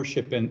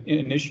entrepreneurship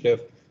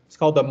initiative. It's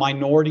called the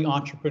Minority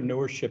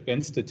Entrepreneurship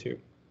Institute.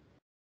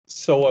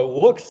 So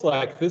it looks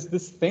like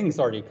this thing's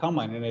already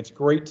coming, and it's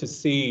great to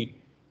see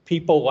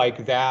people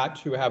like that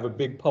who have a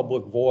big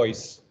public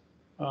voice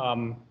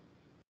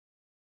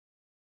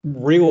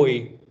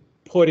really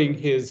putting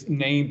his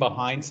name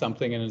behind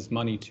something and his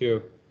money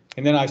too.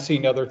 And then I've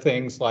seen other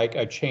things like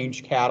a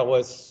Change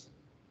Catalyst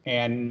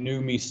and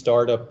New Me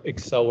Startup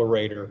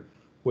Accelerator,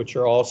 which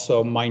are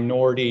also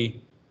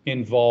minority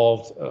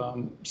involved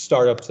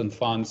startups and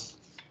funds.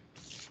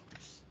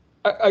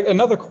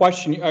 Another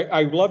question,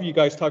 I love you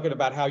guys talking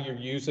about how you're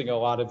using a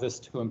lot of this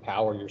to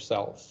empower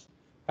yourselves,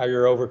 how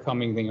you're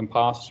overcoming the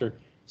imposter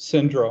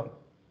syndrome.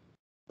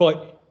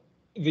 But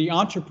the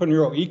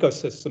entrepreneurial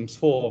ecosystem's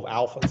full of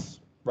alphas,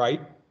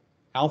 right?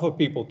 Alpha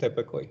people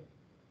typically.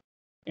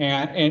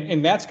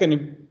 And that's going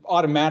to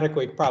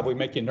automatically probably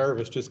make you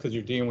nervous just because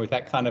you're dealing with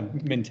that kind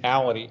of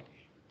mentality.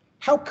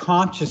 How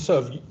conscious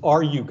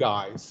are you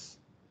guys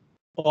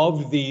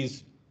of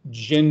these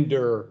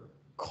gender,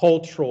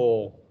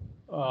 cultural,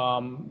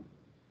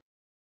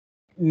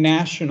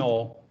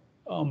 national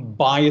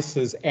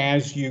biases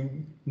as you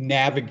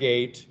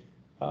navigate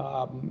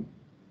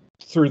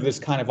through this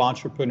kind of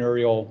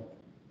entrepreneurial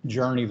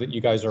journey that you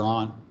guys are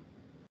on?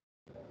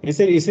 Is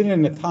it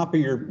in the top of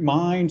your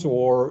minds,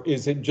 or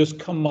is it just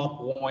come up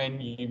when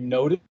you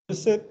notice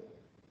it?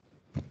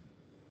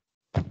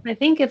 I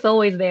think it's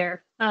always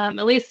there. At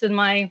least in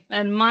my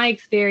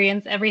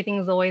experience,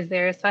 everything's always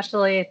there.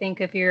 Especially, I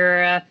think if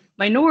you're a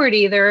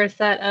minority, there are a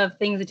set of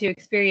things that you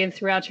experience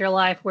throughout your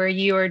life where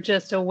you are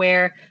just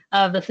aware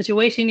of the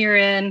situation you're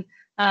in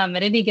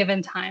at any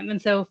given time. And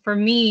so for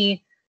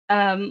me,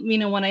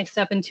 when I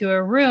step into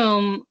a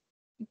room,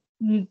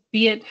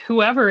 be it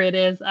whoever it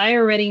is, I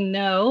already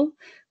know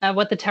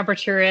what the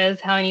temperature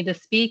is, how I need to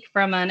speak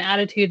from an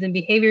attitudes and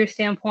behavior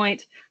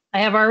standpoint. I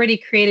have already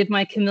created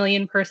my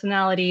chameleon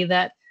personality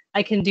that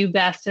I can do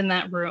best in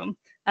that room.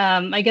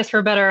 I guess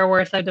for better or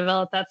worse, I've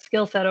developed that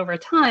skill set over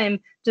time,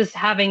 just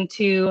having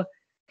to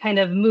kind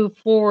of move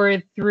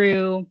forward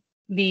through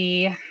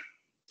the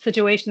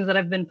situations that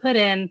I've been put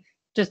in,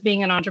 just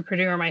being an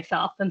entrepreneur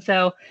myself. And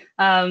so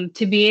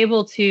to be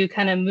able to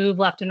kind of move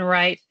left and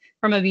right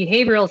from a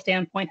behavioral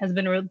standpoint has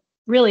been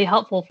really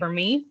helpful for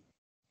me.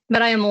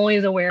 But I am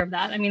always aware of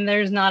that. I mean,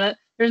 there's not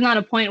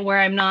a point where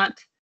I'm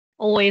not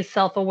always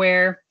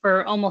self-aware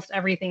for almost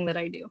everything that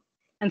I do.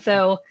 And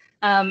so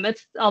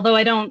although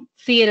I don't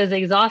see it as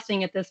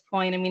exhausting at this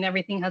point, I mean,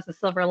 everything has a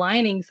silver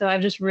lining. So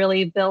I've just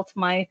really built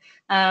my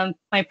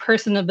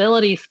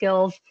personability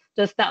skills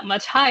just that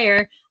much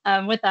higher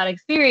with that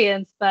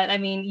experience. But I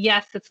mean,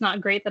 yes, it's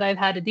not great that I've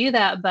had to do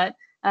that, but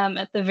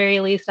at the very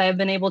least, I've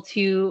been able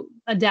to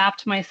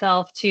adapt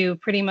myself to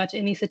pretty much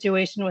any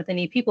situation with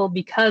any people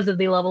because of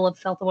the level of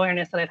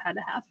self-awareness that I've had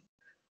to have.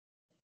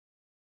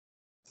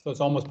 So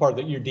it's almost part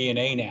of your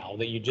DNA now,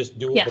 that you just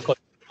do it because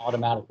it's an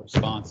automatic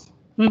response.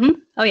 Mm-hmm.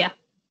 Oh, yeah.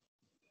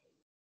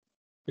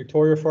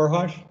 Victoria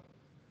Farhash?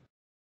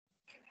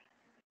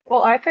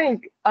 Well, I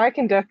think I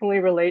can definitely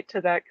relate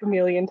to that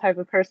chameleon type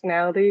of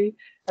personality,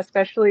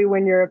 especially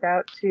when you're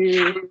about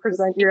to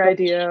present your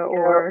idea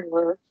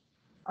or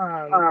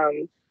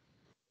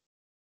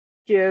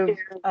give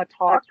a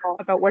talk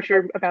about what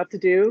you're about to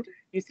do.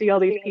 You see all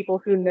these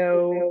people who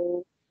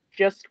know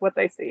just what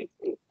they see,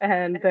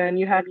 and then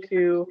you have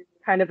to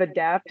kind of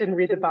adapt and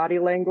read the body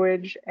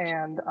language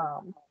and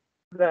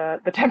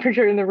the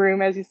temperature in the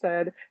room, as you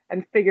said,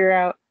 and figure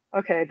out,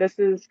 okay, this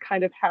is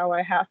kind of how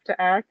I have to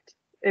act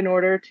in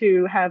order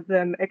to have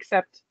them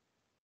accept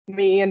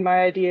me and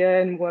my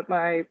idea and what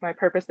my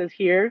purpose is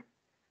here.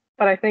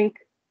 But I think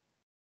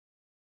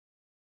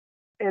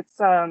it's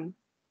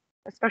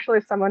especially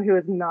as someone who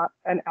is not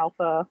an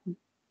alpha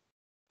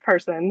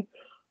person,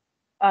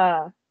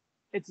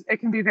 it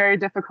can be very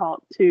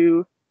difficult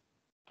to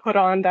put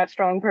on that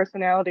strong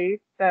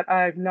personality that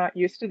I'm not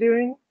used to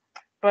doing.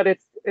 But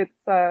it's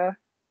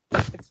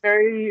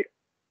very,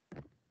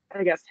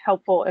 I guess,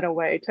 helpful in a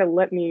way to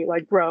let me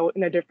like grow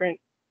in a different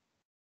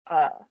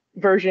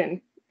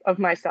version of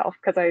myself,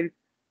 because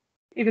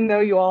even though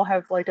you all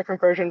have like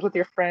different versions with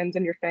your friends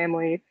and your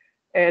family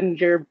and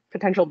your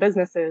potential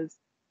businesses,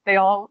 they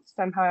all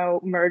somehow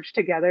merge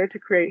together to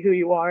create who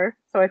you are.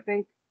 So I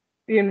think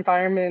the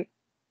environment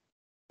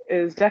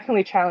is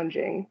definitely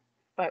challenging,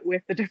 but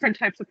with the different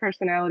types of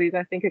personalities,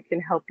 I think it can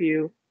help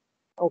you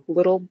a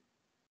little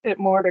bit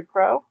more to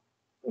grow,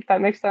 if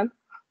that makes sense.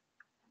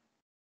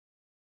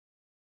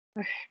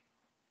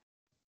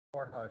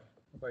 Farhad, how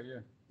about you?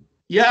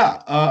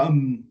 Yeah,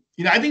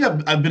 I think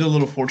I've been a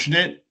little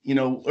fortunate.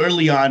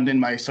 Early on in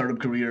my startup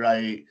career,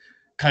 I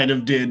kind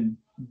of did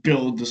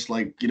build this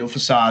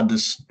facade,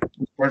 this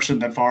person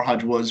that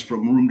Farhad was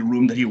from room to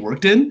room that he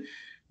worked in.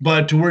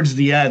 But towards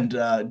the end,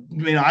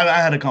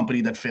 I had a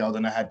company that failed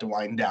and I had to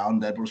wind down.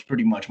 That was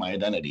pretty much my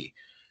identity.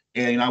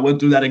 And I went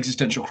through that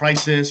existential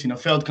crisis,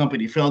 failed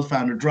company, failed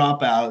founder,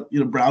 dropout,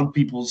 brown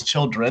people's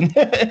children,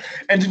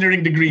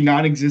 engineering degree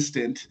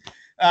non-existent.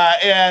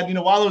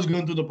 And while I was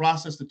going through the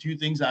process, the two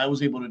things I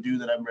was able to do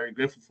that I'm very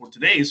grateful for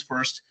today is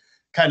first,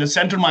 kind of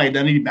center my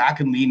identity back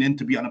and lean in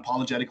to be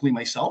unapologetically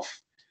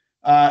myself.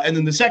 And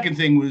then the second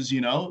thing was,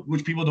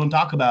 which people don't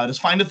talk about, is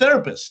find a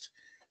therapist.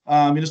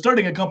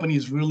 Starting a company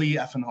is really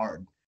effing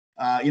hard.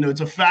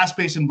 It's a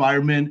fast-paced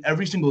environment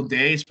every single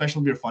day,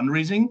 especially if you're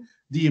fundraising.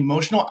 The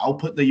emotional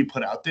output that you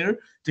put out there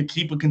to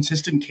keep a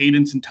consistent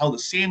cadence and tell the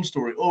same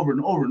story over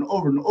and over and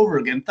over and over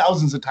again,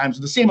 thousands of times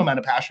with the same amount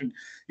of passion,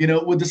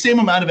 with the same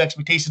amount of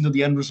expectations of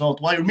the end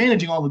result, while you're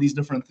managing all of these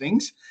different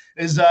things,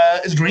 is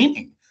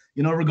draining.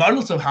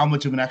 Regardless of how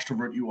much of an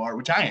extrovert you are,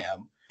 which I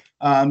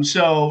am.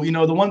 So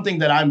the one thing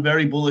that I'm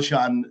very bullish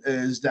on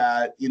is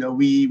that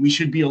we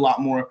should be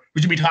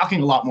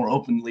talking a lot more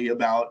openly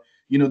about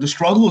the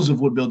struggles of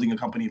what building a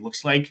company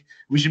looks like.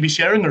 We should be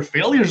sharing our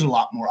failures a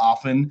lot more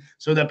often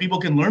so that people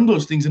can learn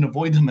those things and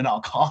avoid them at all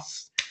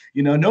costs.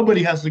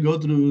 Nobody has to go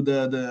through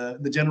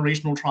the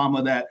generational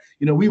trauma that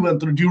we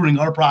went through during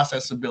our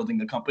process of building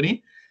the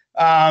company.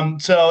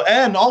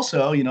 And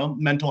also,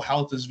 mental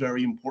health is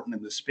very important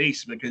in this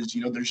space because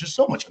there's just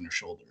so much on your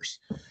shoulders.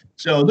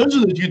 So those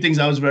are the two things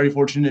I was very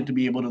fortunate to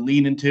be able to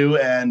lean into.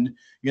 And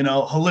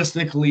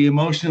holistically,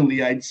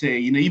 emotionally, I'd say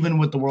even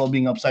with the world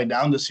being upside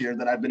down this year,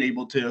 that I've been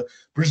able to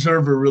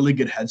preserve a really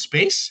good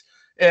headspace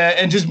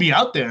and just be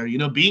out there,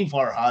 being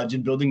Farhad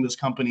and building this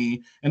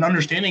company and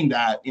understanding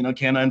that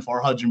Kana and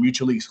Farhad are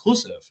mutually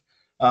exclusive,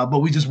 but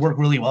we just work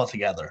really well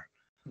together.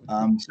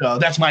 So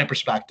that's my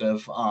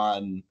perspective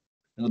on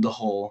the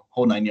whole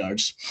 9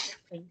 yards.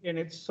 And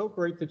it's so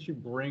great that you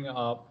bring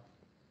up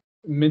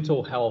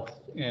mental health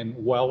and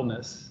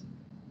wellness,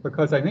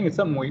 because I think it's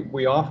something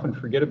we often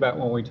forget about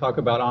when we talk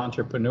about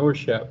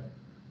entrepreneurship,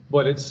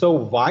 but it's so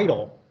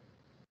vital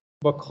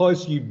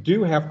because you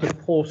do have to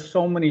pull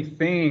so many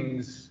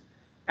things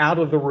out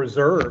of the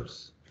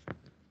reserves,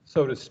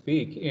 so to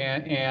speak.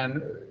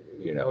 And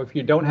if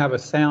you don't have a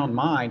sound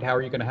mind, how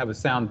are you going to have a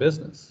sound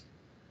business?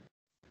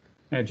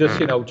 And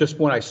just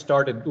when I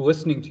started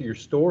listening to your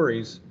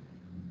stories,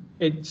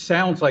 it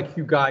sounds like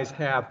you guys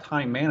have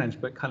time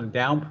management kind of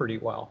down pretty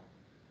well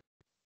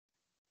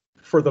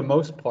for the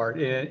most part.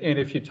 And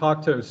if you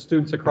talk to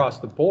students across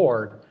the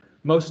board,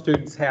 most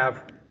students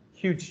have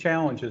huge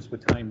challenges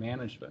with time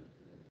management.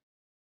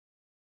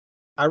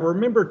 I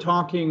remember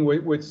talking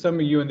with some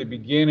of you in the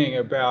beginning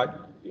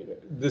about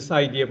this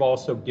idea of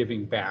also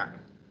giving back.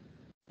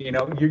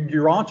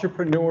 You're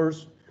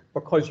entrepreneurs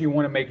because you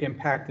want to make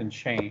impact and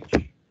change.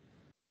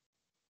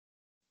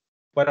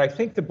 But I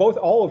think that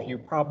all of you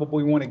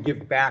probably want to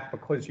give back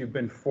because you've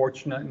been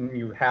fortunate and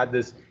you've had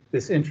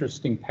this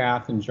interesting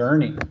path and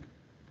journey.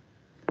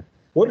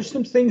 What are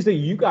some things that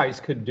you guys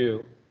could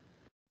do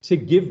to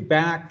give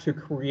back to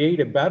create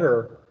a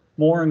better,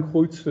 more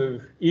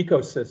inclusive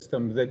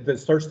ecosystem that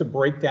starts to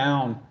break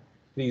down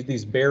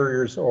these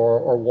barriers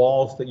or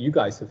walls that you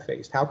guys have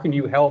faced? How can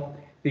you help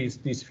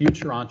these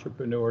future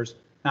entrepreneurs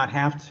not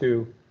have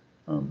to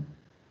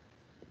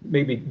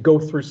maybe go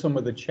through some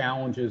of the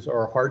challenges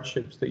or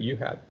hardships that you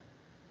had?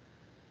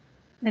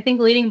 I think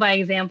leading by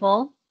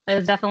example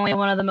is definitely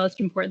one of the most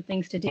important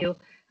things to do.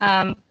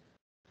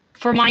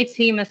 For my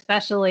team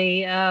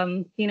especially,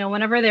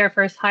 whenever they're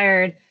first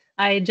hired,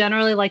 I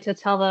generally like to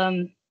tell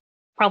them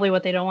probably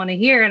what they don't want to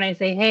hear. And I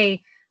say,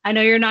 hey, I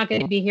know you're not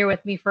going to be here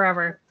with me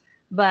forever,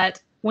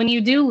 but when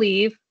you do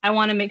leave, I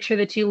want to make sure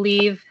that you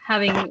leave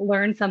having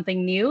learned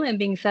something new and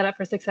being set up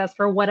for success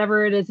for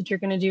whatever it is that you're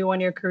going to do on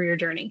your career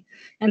journey.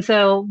 And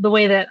so the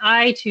way that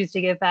I choose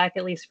to give back,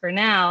 at least for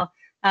now,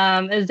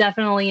 is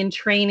definitely in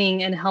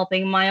training and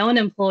helping my own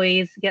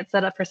employees get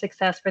set up for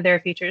success for their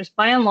futures.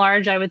 By and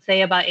large, I would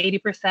say about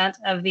 80%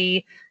 of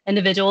the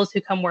individuals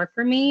who come work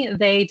for me,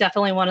 they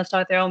definitely want to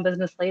start their own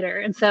business later.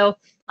 And so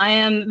I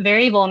am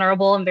very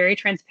vulnerable and very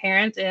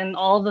transparent in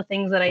all of the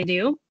things that I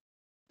do.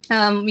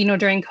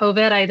 During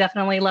COVID, I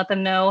definitely let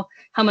them know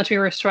how much we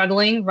were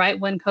struggling right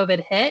when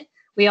COVID hit.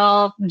 We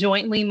all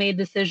jointly made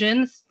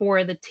decisions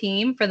for the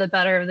team, for the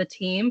better of the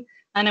team.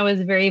 And I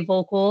was very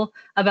vocal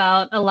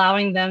about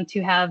allowing them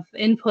to have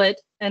input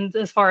and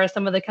as far as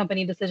some of the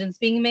company decisions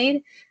being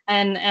made.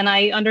 And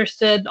I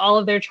understood all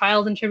of their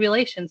trials and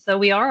tribulations. So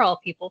we are all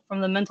people.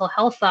 From the mental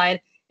health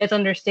side, it's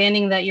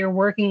understanding that you're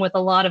working with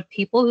a lot of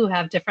people who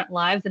have different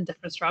lives and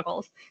different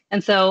struggles.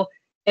 And so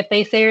if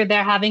they say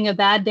they're having a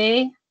bad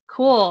day,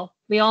 cool.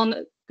 We all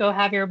go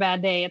have your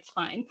bad day. It's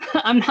fine.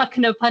 I'm not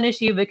going to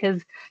punish you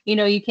because,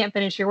 you can't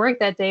finish your work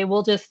that day.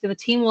 The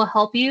team will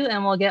help you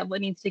and we'll get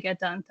what needs to get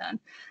done.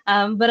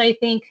 But I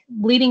think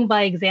leading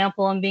by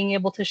example and being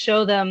able to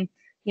show them,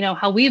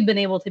 how we've been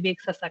able to be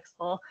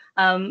successful,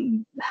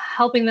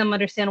 helping them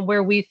understand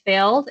where we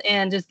failed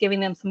and just giving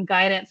them some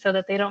guidance so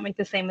that they don't make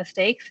the same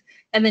mistakes,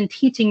 and then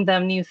teaching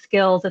them new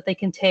skills that they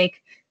can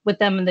take with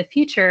them in the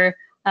future.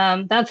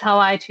 That's how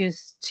I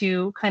choose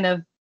to kind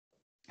of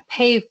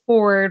pay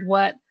forward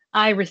what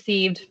I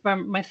received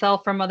from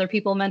myself, from other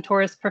people,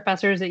 mentors,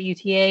 professors at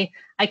UTA.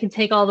 I can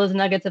take all those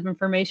nuggets of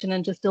information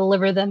and just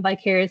deliver them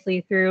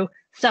vicariously through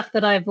stuff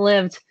that I've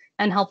lived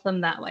and help them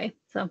that way.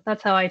 So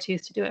that's how I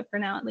choose to do it for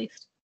now, at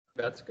least.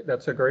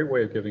 That's a great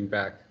way of giving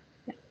back.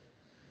 Yeah.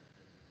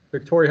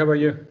 Victoria, how about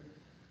you?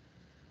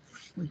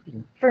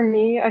 For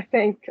me, I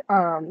think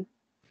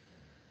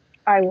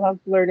I love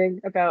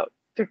learning about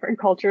different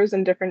cultures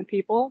and different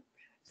people.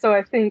 So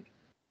I think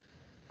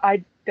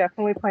I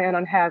definitely plan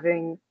on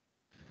having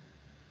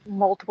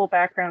multiple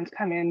backgrounds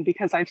come in,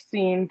 because I've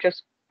seen,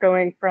 just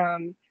going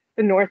from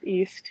the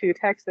Northeast to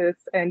Texas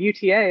and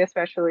UTA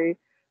especially,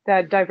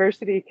 that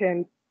diversity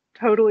can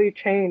totally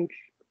change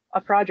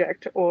a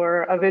project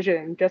or a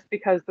vision just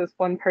because this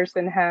one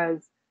person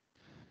has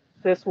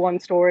this one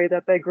story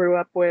that they grew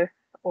up with,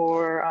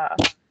 or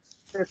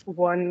this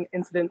one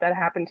incident that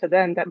happened to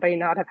them that may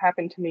not have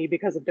happened to me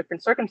because of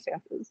different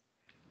circumstances.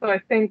 So I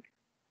think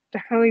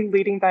definitely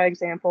leading by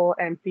example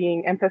and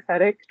being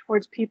empathetic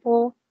towards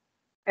people,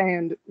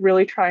 and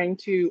really trying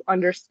to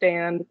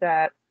understand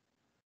that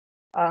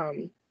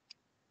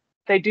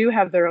they do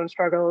have their own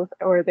struggles,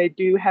 or they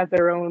do have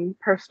their own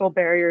personal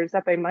barriers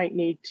that they might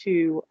need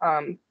to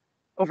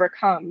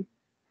overcome.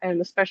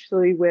 And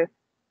especially with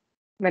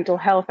mental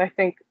health, I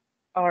think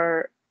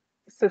our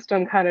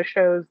system kind of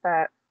shows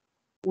that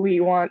we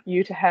want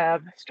you to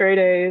have straight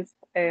A's,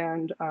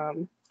 and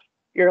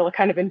you're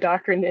kind of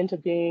indoctrinated into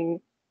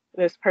being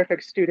this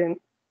perfect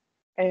student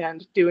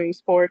and doing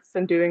sports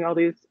and doing all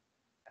these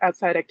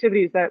outside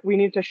activities, that we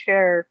need to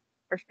share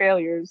our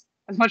failures.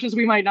 As much as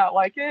we might not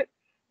like it,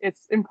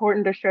 it's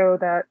important to show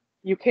that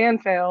you can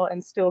fail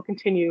and still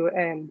continue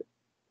and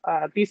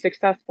be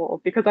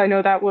successful, because I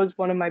know that was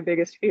one of my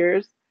biggest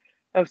fears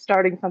of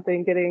starting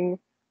something, getting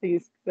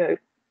the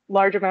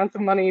large amounts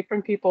of money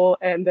from people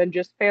and then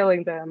just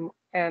failing them,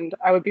 and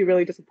I would be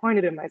really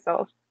disappointed in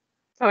myself.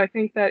 So I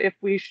think that if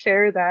we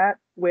share that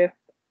with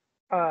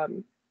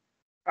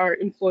our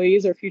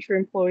employees or future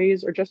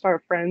employees, or just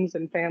our friends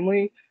and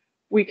family,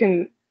 we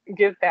can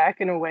give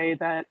back in a way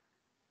that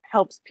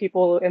helps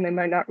people and they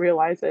might not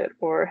realize it,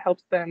 or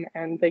helps them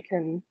and they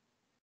can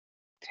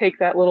take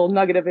that little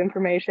nugget of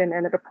information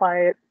and apply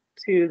it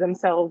to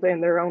themselves in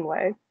their own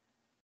way.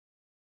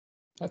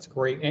 That's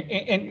great.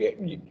 And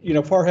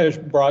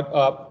Farhaj brought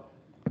up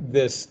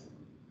this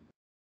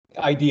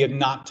idea of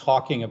not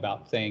talking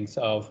about things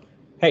of,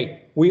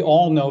 hey, we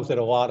all know that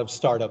a lot of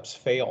startups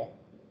fail.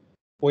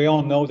 We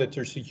all know that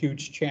there's a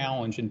huge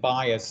challenge and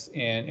bias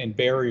and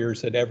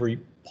barriers at every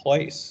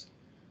place.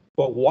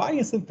 But why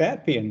isn't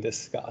that being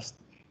discussed?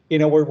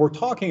 We're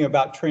talking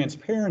about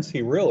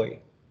transparency,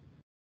 really.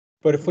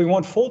 But if we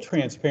want full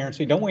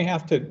transparency, don't we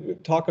have to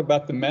talk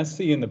about the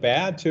messy and the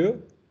bad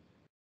too?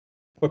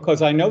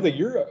 Because I know that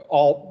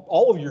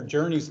all of your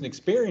journeys and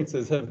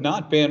experiences have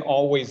not been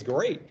always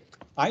great.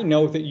 I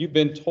know that you've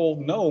been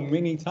told no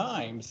many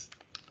times,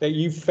 that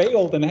you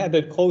failed and had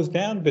to close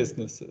down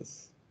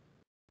businesses.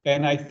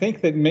 And I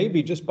think that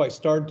maybe just by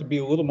starting to be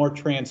a little more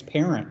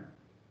transparent,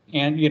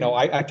 and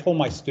I told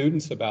my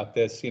students about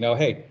this,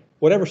 hey,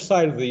 whatever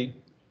side of the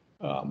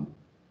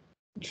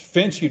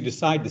fence you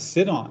decide to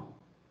sit on,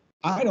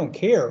 I don't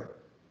care.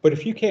 But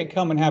if you can't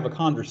come and have a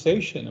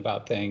conversation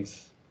about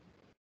things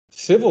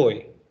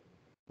civilly,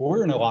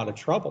 we're in a lot of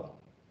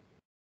trouble.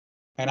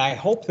 And I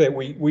hope that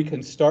we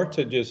can start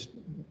to just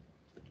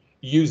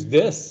use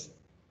this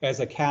as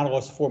a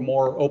catalyst for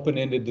more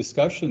open-ended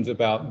discussions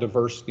about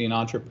diversity and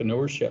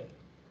entrepreneurship.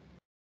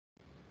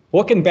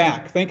 Looking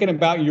back, thinking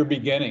about your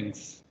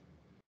beginnings,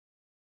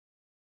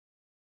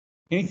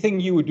 anything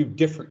you would do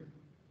different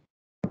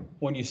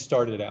when you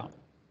started out?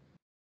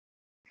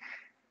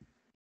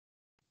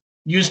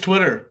 Use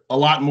Twitter a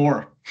lot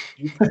more.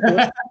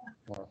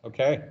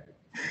 Okay.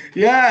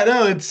 Yeah,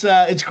 no,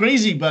 it's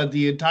crazy, but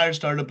the entire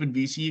startup and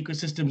VC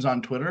ecosystem's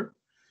on Twitter.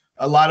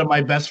 A lot of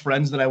my best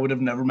friends that I would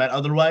have never met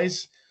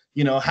otherwise.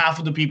 Half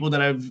of the people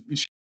that I've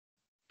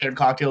shared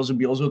cocktails and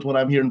meals with when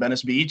I'm here in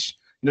Venice Beach,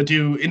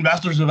 to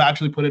investors who have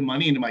actually put in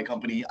money into my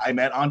company, I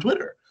met on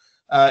Twitter.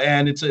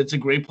 And it's a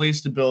great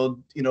place to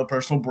build,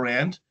 personal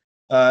brand.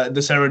 The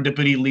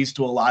serendipity leads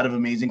to a lot of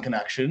amazing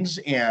connections.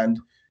 And,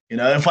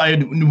 if I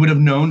would have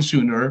known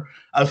sooner,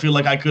 I feel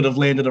like I could have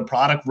landed a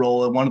product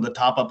role at one of the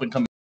top up and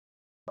coming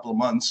couple of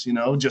months,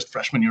 just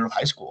freshman year of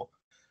high school.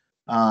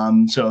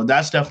 So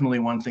that's definitely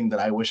one thing that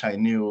I wish I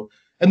knew.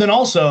 And then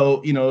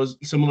also,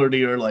 similar to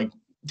your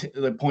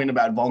the point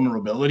about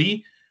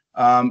vulnerability,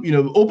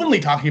 openly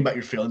talking about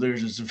your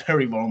failures is a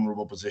very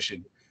vulnerable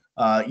position.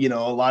 A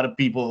lot of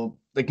people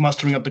like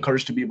mustering up the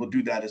courage to be able to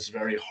do that is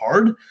very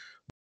hard.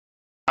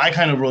 I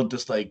kind of wrote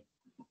this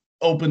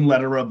open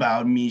letter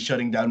about me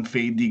shutting down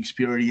Fade, the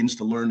experience,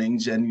 the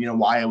learnings, and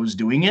why I was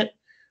doing it.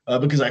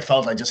 Because I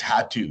felt I just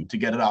had to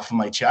get it off of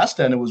my chest,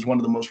 and it was one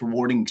of the most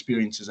rewarding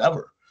experiences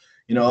ever.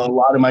 A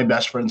lot of my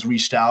best friends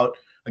reached out.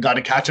 I got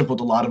to catch up with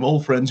a lot of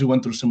old friends who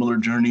went through similar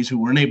journeys who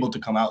weren't able to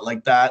come out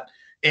like that.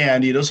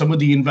 And some of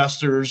the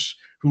investors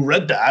who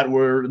read that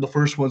were the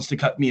first ones to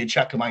cut me a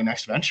check in my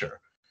next venture.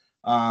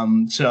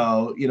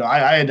 So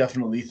I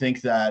definitely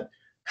think that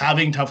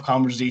having tough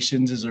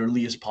conversations as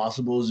early as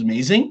possible is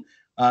amazing,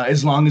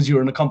 as long as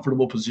you're in a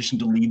comfortable position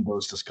to lead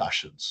those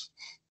discussions.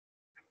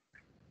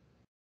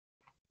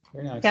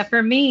 Very nice. Yeah,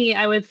 for me,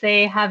 I would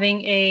say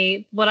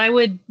what I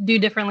would do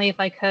differently if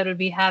I could would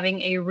be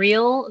having a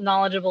real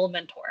knowledgeable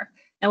mentor.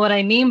 And what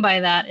I mean by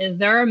that is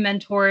there are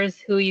mentors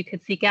who you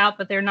could seek out,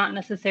 but they're not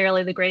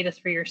necessarily the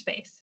greatest for your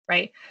space,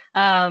 right?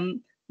 The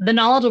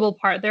knowledgeable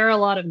part, there are a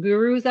lot of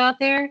gurus out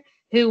there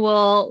who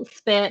will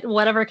spit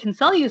whatever can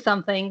sell you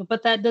something,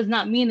 but that does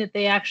not mean that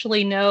they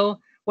actually know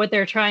what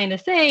they're trying to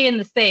say in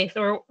the space,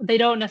 or they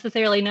don't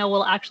necessarily know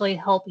will actually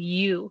help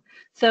you.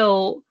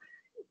 So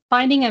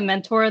finding a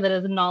mentor that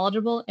is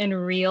knowledgeable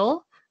and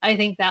real, I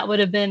think that would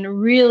have been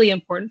really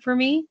important for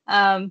me.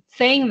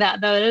 Saying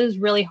that, though, it is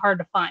really hard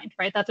to find,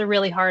 right? That's a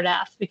really hard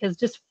ask because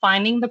just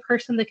finding the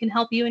person that can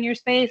help you in your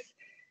space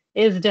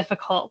is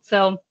difficult.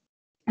 So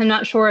I'm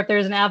not sure if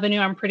there's an avenue.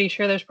 I'm pretty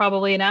sure there's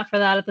probably an app for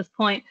that at this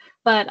point.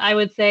 But I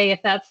would say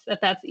if that's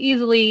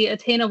easily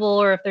attainable,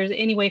 or if there's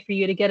any way for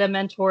you to get a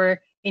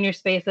mentor in your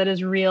space that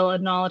is real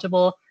and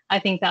knowledgeable, I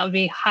think that would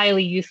be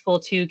highly useful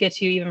to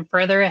get you even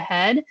further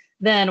ahead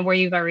than where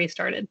you've already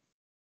started.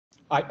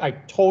 I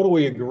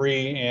totally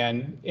agree.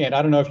 And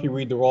I don't know if you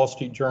read the Wall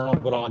Street Journal,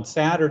 but on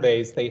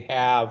Saturdays they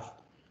have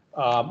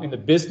in the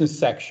business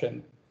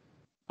section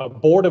a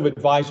board of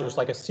advisors,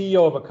 like a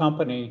CEO of a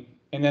company,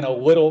 and then a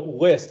little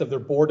list of their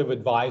board of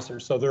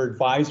advisors. So their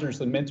advisors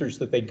and mentors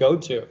that they go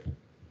to.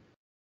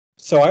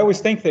 So I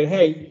always think that,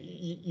 hey,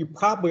 you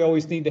probably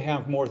always need to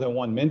have more than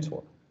one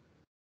mentor,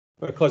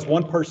 because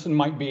one person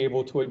might be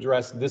able to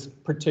address this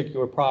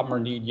particular problem or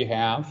need you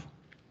have,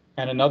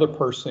 and another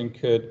person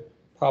could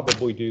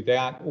probably do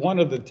that. One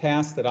of the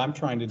tasks that I'm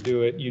trying to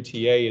do at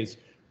UTA is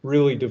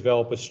really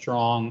develop a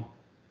strong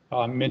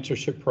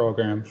mentorship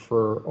program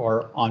for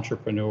our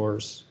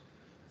entrepreneurs.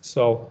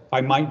 So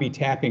I might be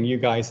tapping you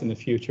guys in the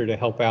future to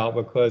help out,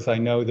 because I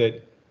know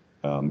that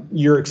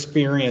your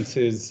experience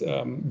is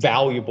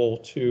valuable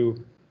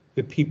to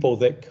the people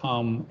that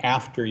come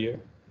after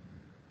you,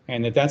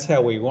 and that's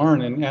how we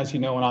learn. And as you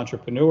know, in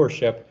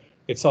entrepreneurship,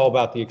 it's all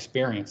about the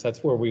experience.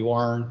 That's where we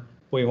learn.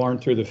 We learn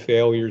through the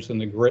failures and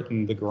the grit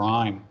and the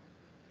grime.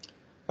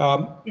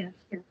 Yeah.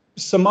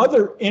 Some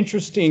other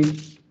interesting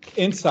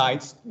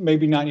insights,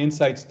 maybe not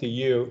insights to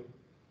you.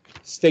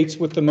 States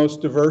with the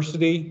most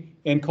diversity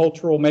in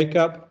cultural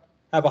makeup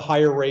have a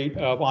higher rate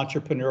of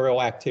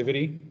entrepreneurial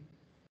activity.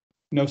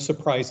 No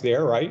surprise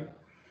there, right?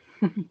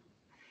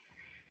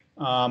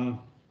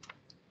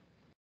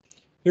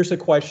 Here's a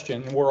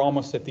question. We're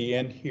almost at the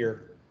end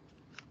here.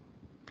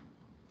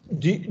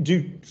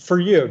 For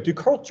you, do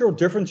cultural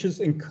differences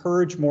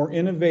encourage more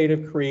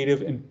innovative,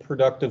 creative, and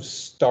productive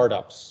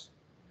startups?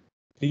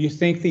 Do you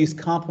think these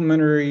could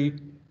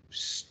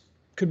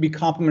be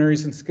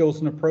complementaries in skills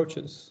and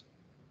approaches?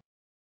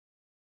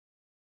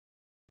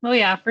 Oh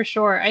yeah, for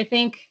sure. I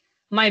think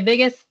my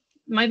biggest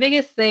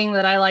thing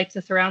that I like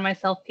to surround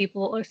myself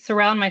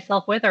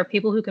with are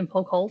people who can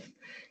poke holes.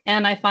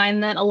 And I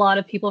find that a lot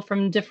of people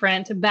from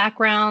different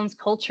backgrounds,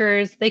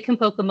 cultures, they can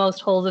poke the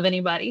most holes of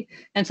anybody.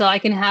 And so I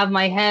can have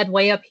my head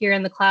way up here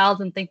in the clouds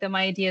and think that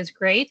my idea is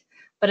great,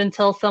 but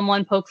until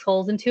someone pokes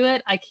holes into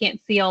it, I can't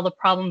see all the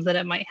problems that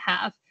it might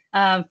have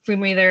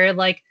from either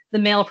like the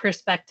male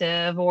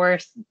perspective or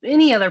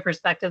any other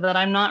perspective that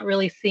I'm not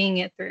really seeing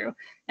it through.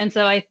 And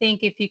so I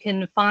think if you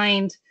can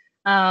find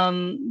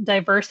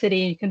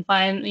diversity, you can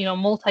find,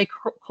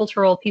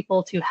 multicultural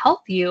people to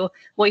help you,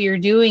 what you're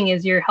doing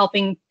is you're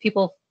helping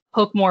people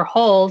poke more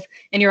holes,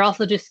 and you're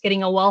also just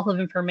getting a wealth of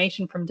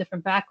information from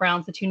different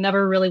backgrounds that you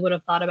never really would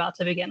have thought about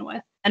to begin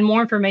with. And more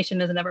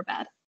information is never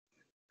bad.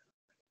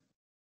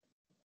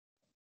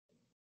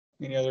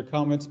 Any other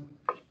comments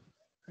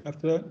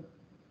after that?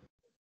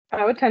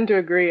 I would tend to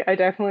agree. I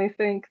definitely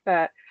think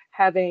that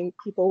having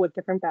people with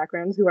different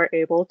backgrounds who are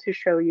able to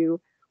show you,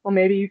 well,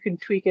 maybe you can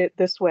tweak it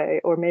this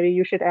way, or maybe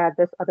you should add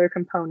this other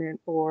component,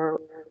 or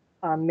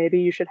maybe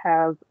you should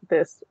have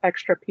this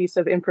extra piece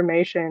of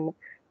information.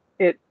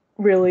 It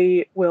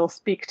really will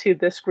speak to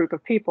this group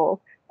of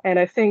people. And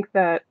I think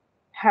that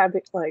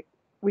having, like,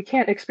 we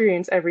can't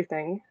experience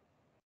everything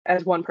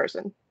as one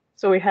person.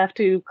 So we have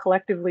to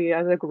collectively,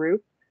 as a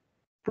group,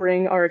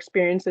 bring our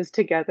experiences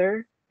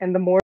together. And the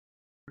more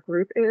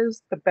group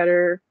is, the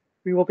better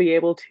we will be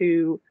able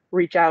to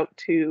reach out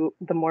to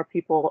the more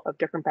people of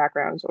different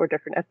backgrounds or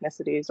different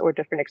ethnicities or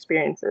different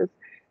experiences.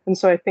 And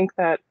so I think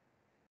that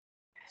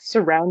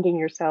surrounding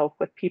yourself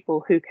with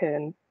people who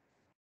can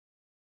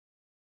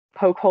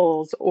poke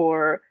holes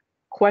or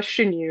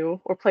question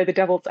you or play the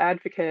devil's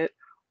advocate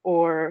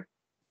or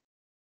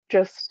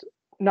just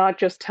not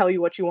just tell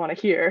you what you want to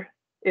hear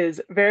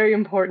is very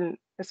important,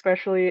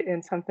 especially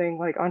in something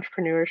like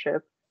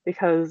entrepreneurship,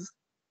 because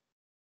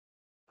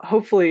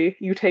hopefully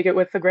you take it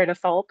with a grain of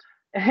salt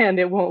and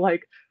it won't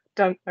like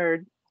dump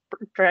or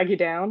drag you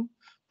down,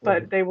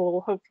 but they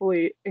will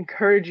hopefully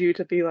encourage you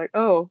to be like,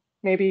 oh,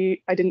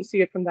 maybe I didn't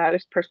see it from that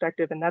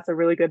perspective, and that's a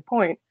really good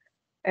point.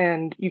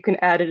 And you can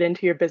add it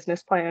into your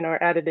business plan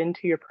or add it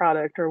into your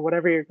product or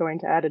whatever you're going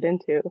to add it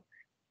into.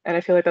 And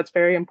I feel like that's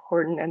very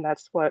important, and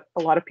that's what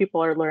a lot of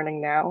people are learning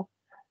now.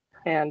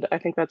 And I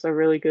think that's a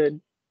really good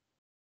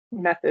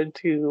method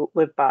to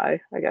live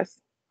by, I guess.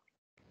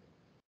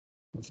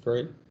 That's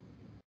great.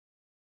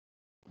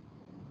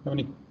 Have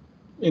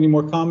any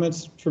more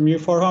comments from you,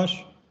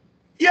 Farhaj?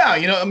 Yeah,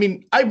 I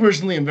mean, I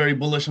personally am very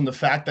bullish on the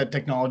fact that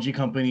technology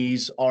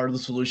companies are the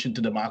solution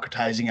to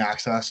democratizing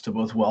access to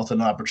both wealth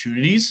and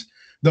opportunities.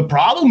 The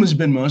problem has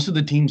been most of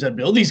the teams that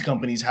build these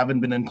companies haven't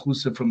been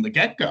inclusive from the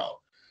get-go.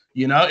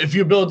 If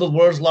you build the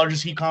world's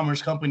largest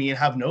e-commerce company and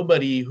have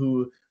nobody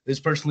who is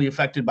personally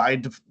affected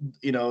by,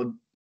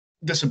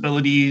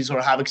 disabilities or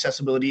have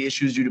accessibility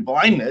issues due to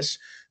blindness,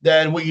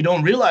 then what you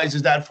don't realize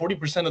is that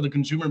 40% of the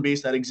consumer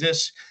base that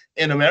exists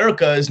in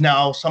America is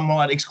now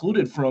somewhat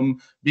excluded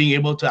from being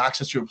able to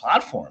access your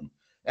platform.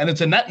 And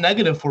it's a net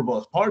negative for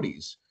both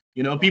parties.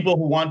 People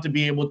who want to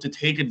be able to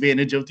take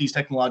advantage of these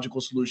technological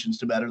solutions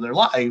to better their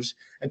lives,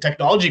 and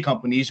technology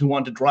companies who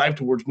want to drive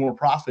towards more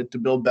profit to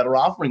build better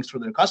offerings for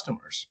their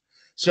customers.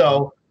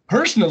 So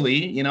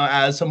personally,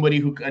 as somebody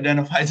who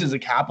identifies as a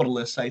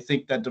capitalist, I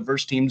think that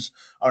diverse teams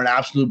are an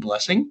absolute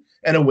blessing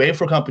and a way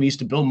for companies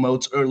to build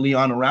moats early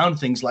on around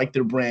things like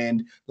their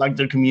brand, like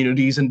their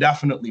communities, and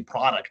definitely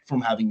product from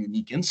having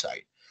unique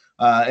insight.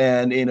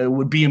 And it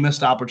would be a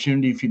missed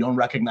opportunity if you don't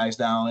recognize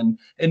now and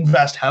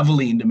invest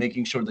heavily into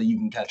making sure that you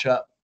can catch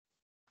up.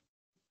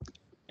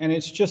 And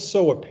it's just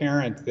so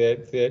apparent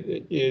that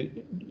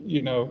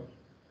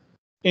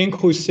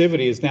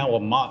inclusivity is now a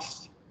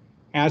must.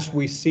 As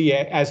we see,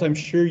 as I'm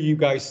sure you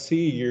guys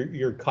see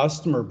your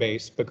customer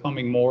base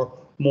becoming more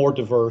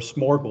diverse,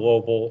 more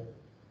global,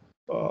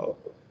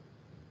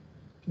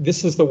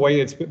 this is the way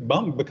it's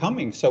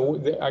becoming. So,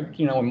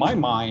 in my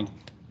mind,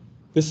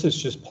 this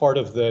is just part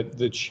of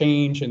the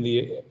change and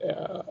the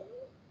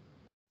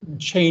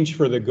change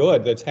for the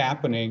good that's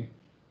happening.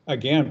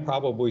 Again,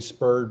 probably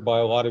spurred by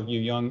a lot of you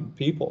young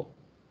people.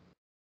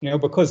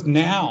 Because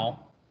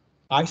now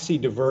I see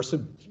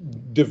diversity,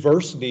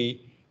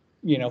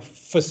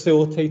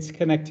 facilitates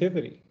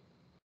connectivity.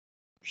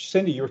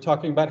 Cindy, you were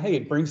talking about, hey,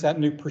 it brings out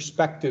new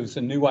perspectives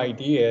and new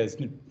ideas,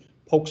 and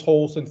pokes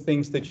holes in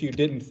things that you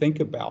didn't think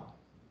about.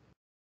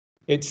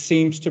 It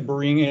seems to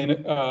bring in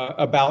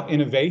about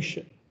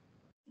innovation,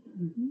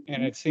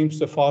 and it seems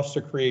to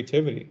foster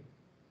creativity.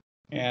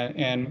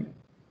 And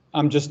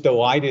I'm just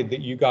delighted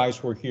that you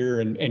guys were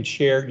here and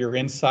shared your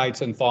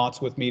insights and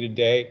thoughts with me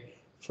today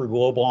for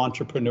Global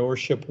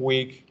Entrepreneurship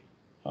Week.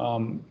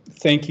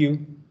 Thank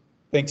you.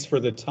 Thanks for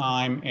the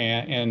time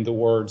and the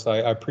words. I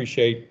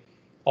appreciate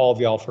all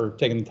of y'all for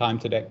taking the time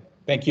today.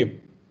 Thank you.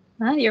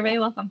 You're very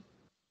welcome.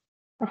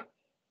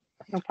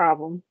 No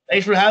problem.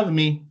 Thanks for having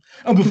me.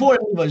 Before I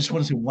leave, I just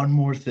want to say one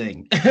more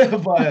thing.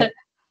 But,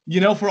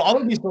 for all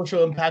of these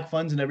social impact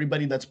funds and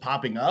everybody that's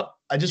popping up,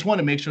 I just want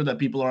to make sure that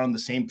people are on the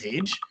same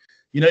page.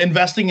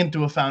 Investing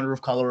into a founder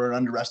of color or an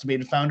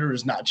underestimated founder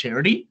is not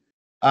charity.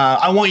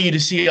 I want you to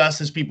see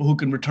us as people who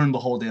can return the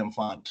whole damn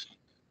fund.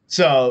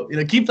 So,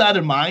 keep that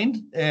in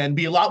mind and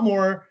be a lot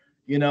more,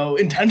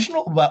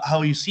 intentional about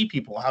how you see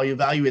people, how you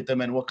evaluate them,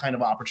 and what kind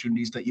of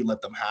opportunities that you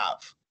let them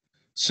have.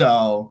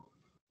 So,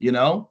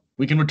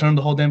 we can return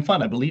the whole damn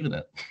fund. I believe in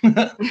it.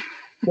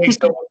 Thanks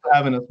so much for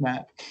having us,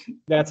 Matt.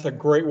 That's a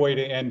great way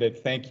to end it.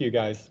 Thank you,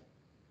 guys.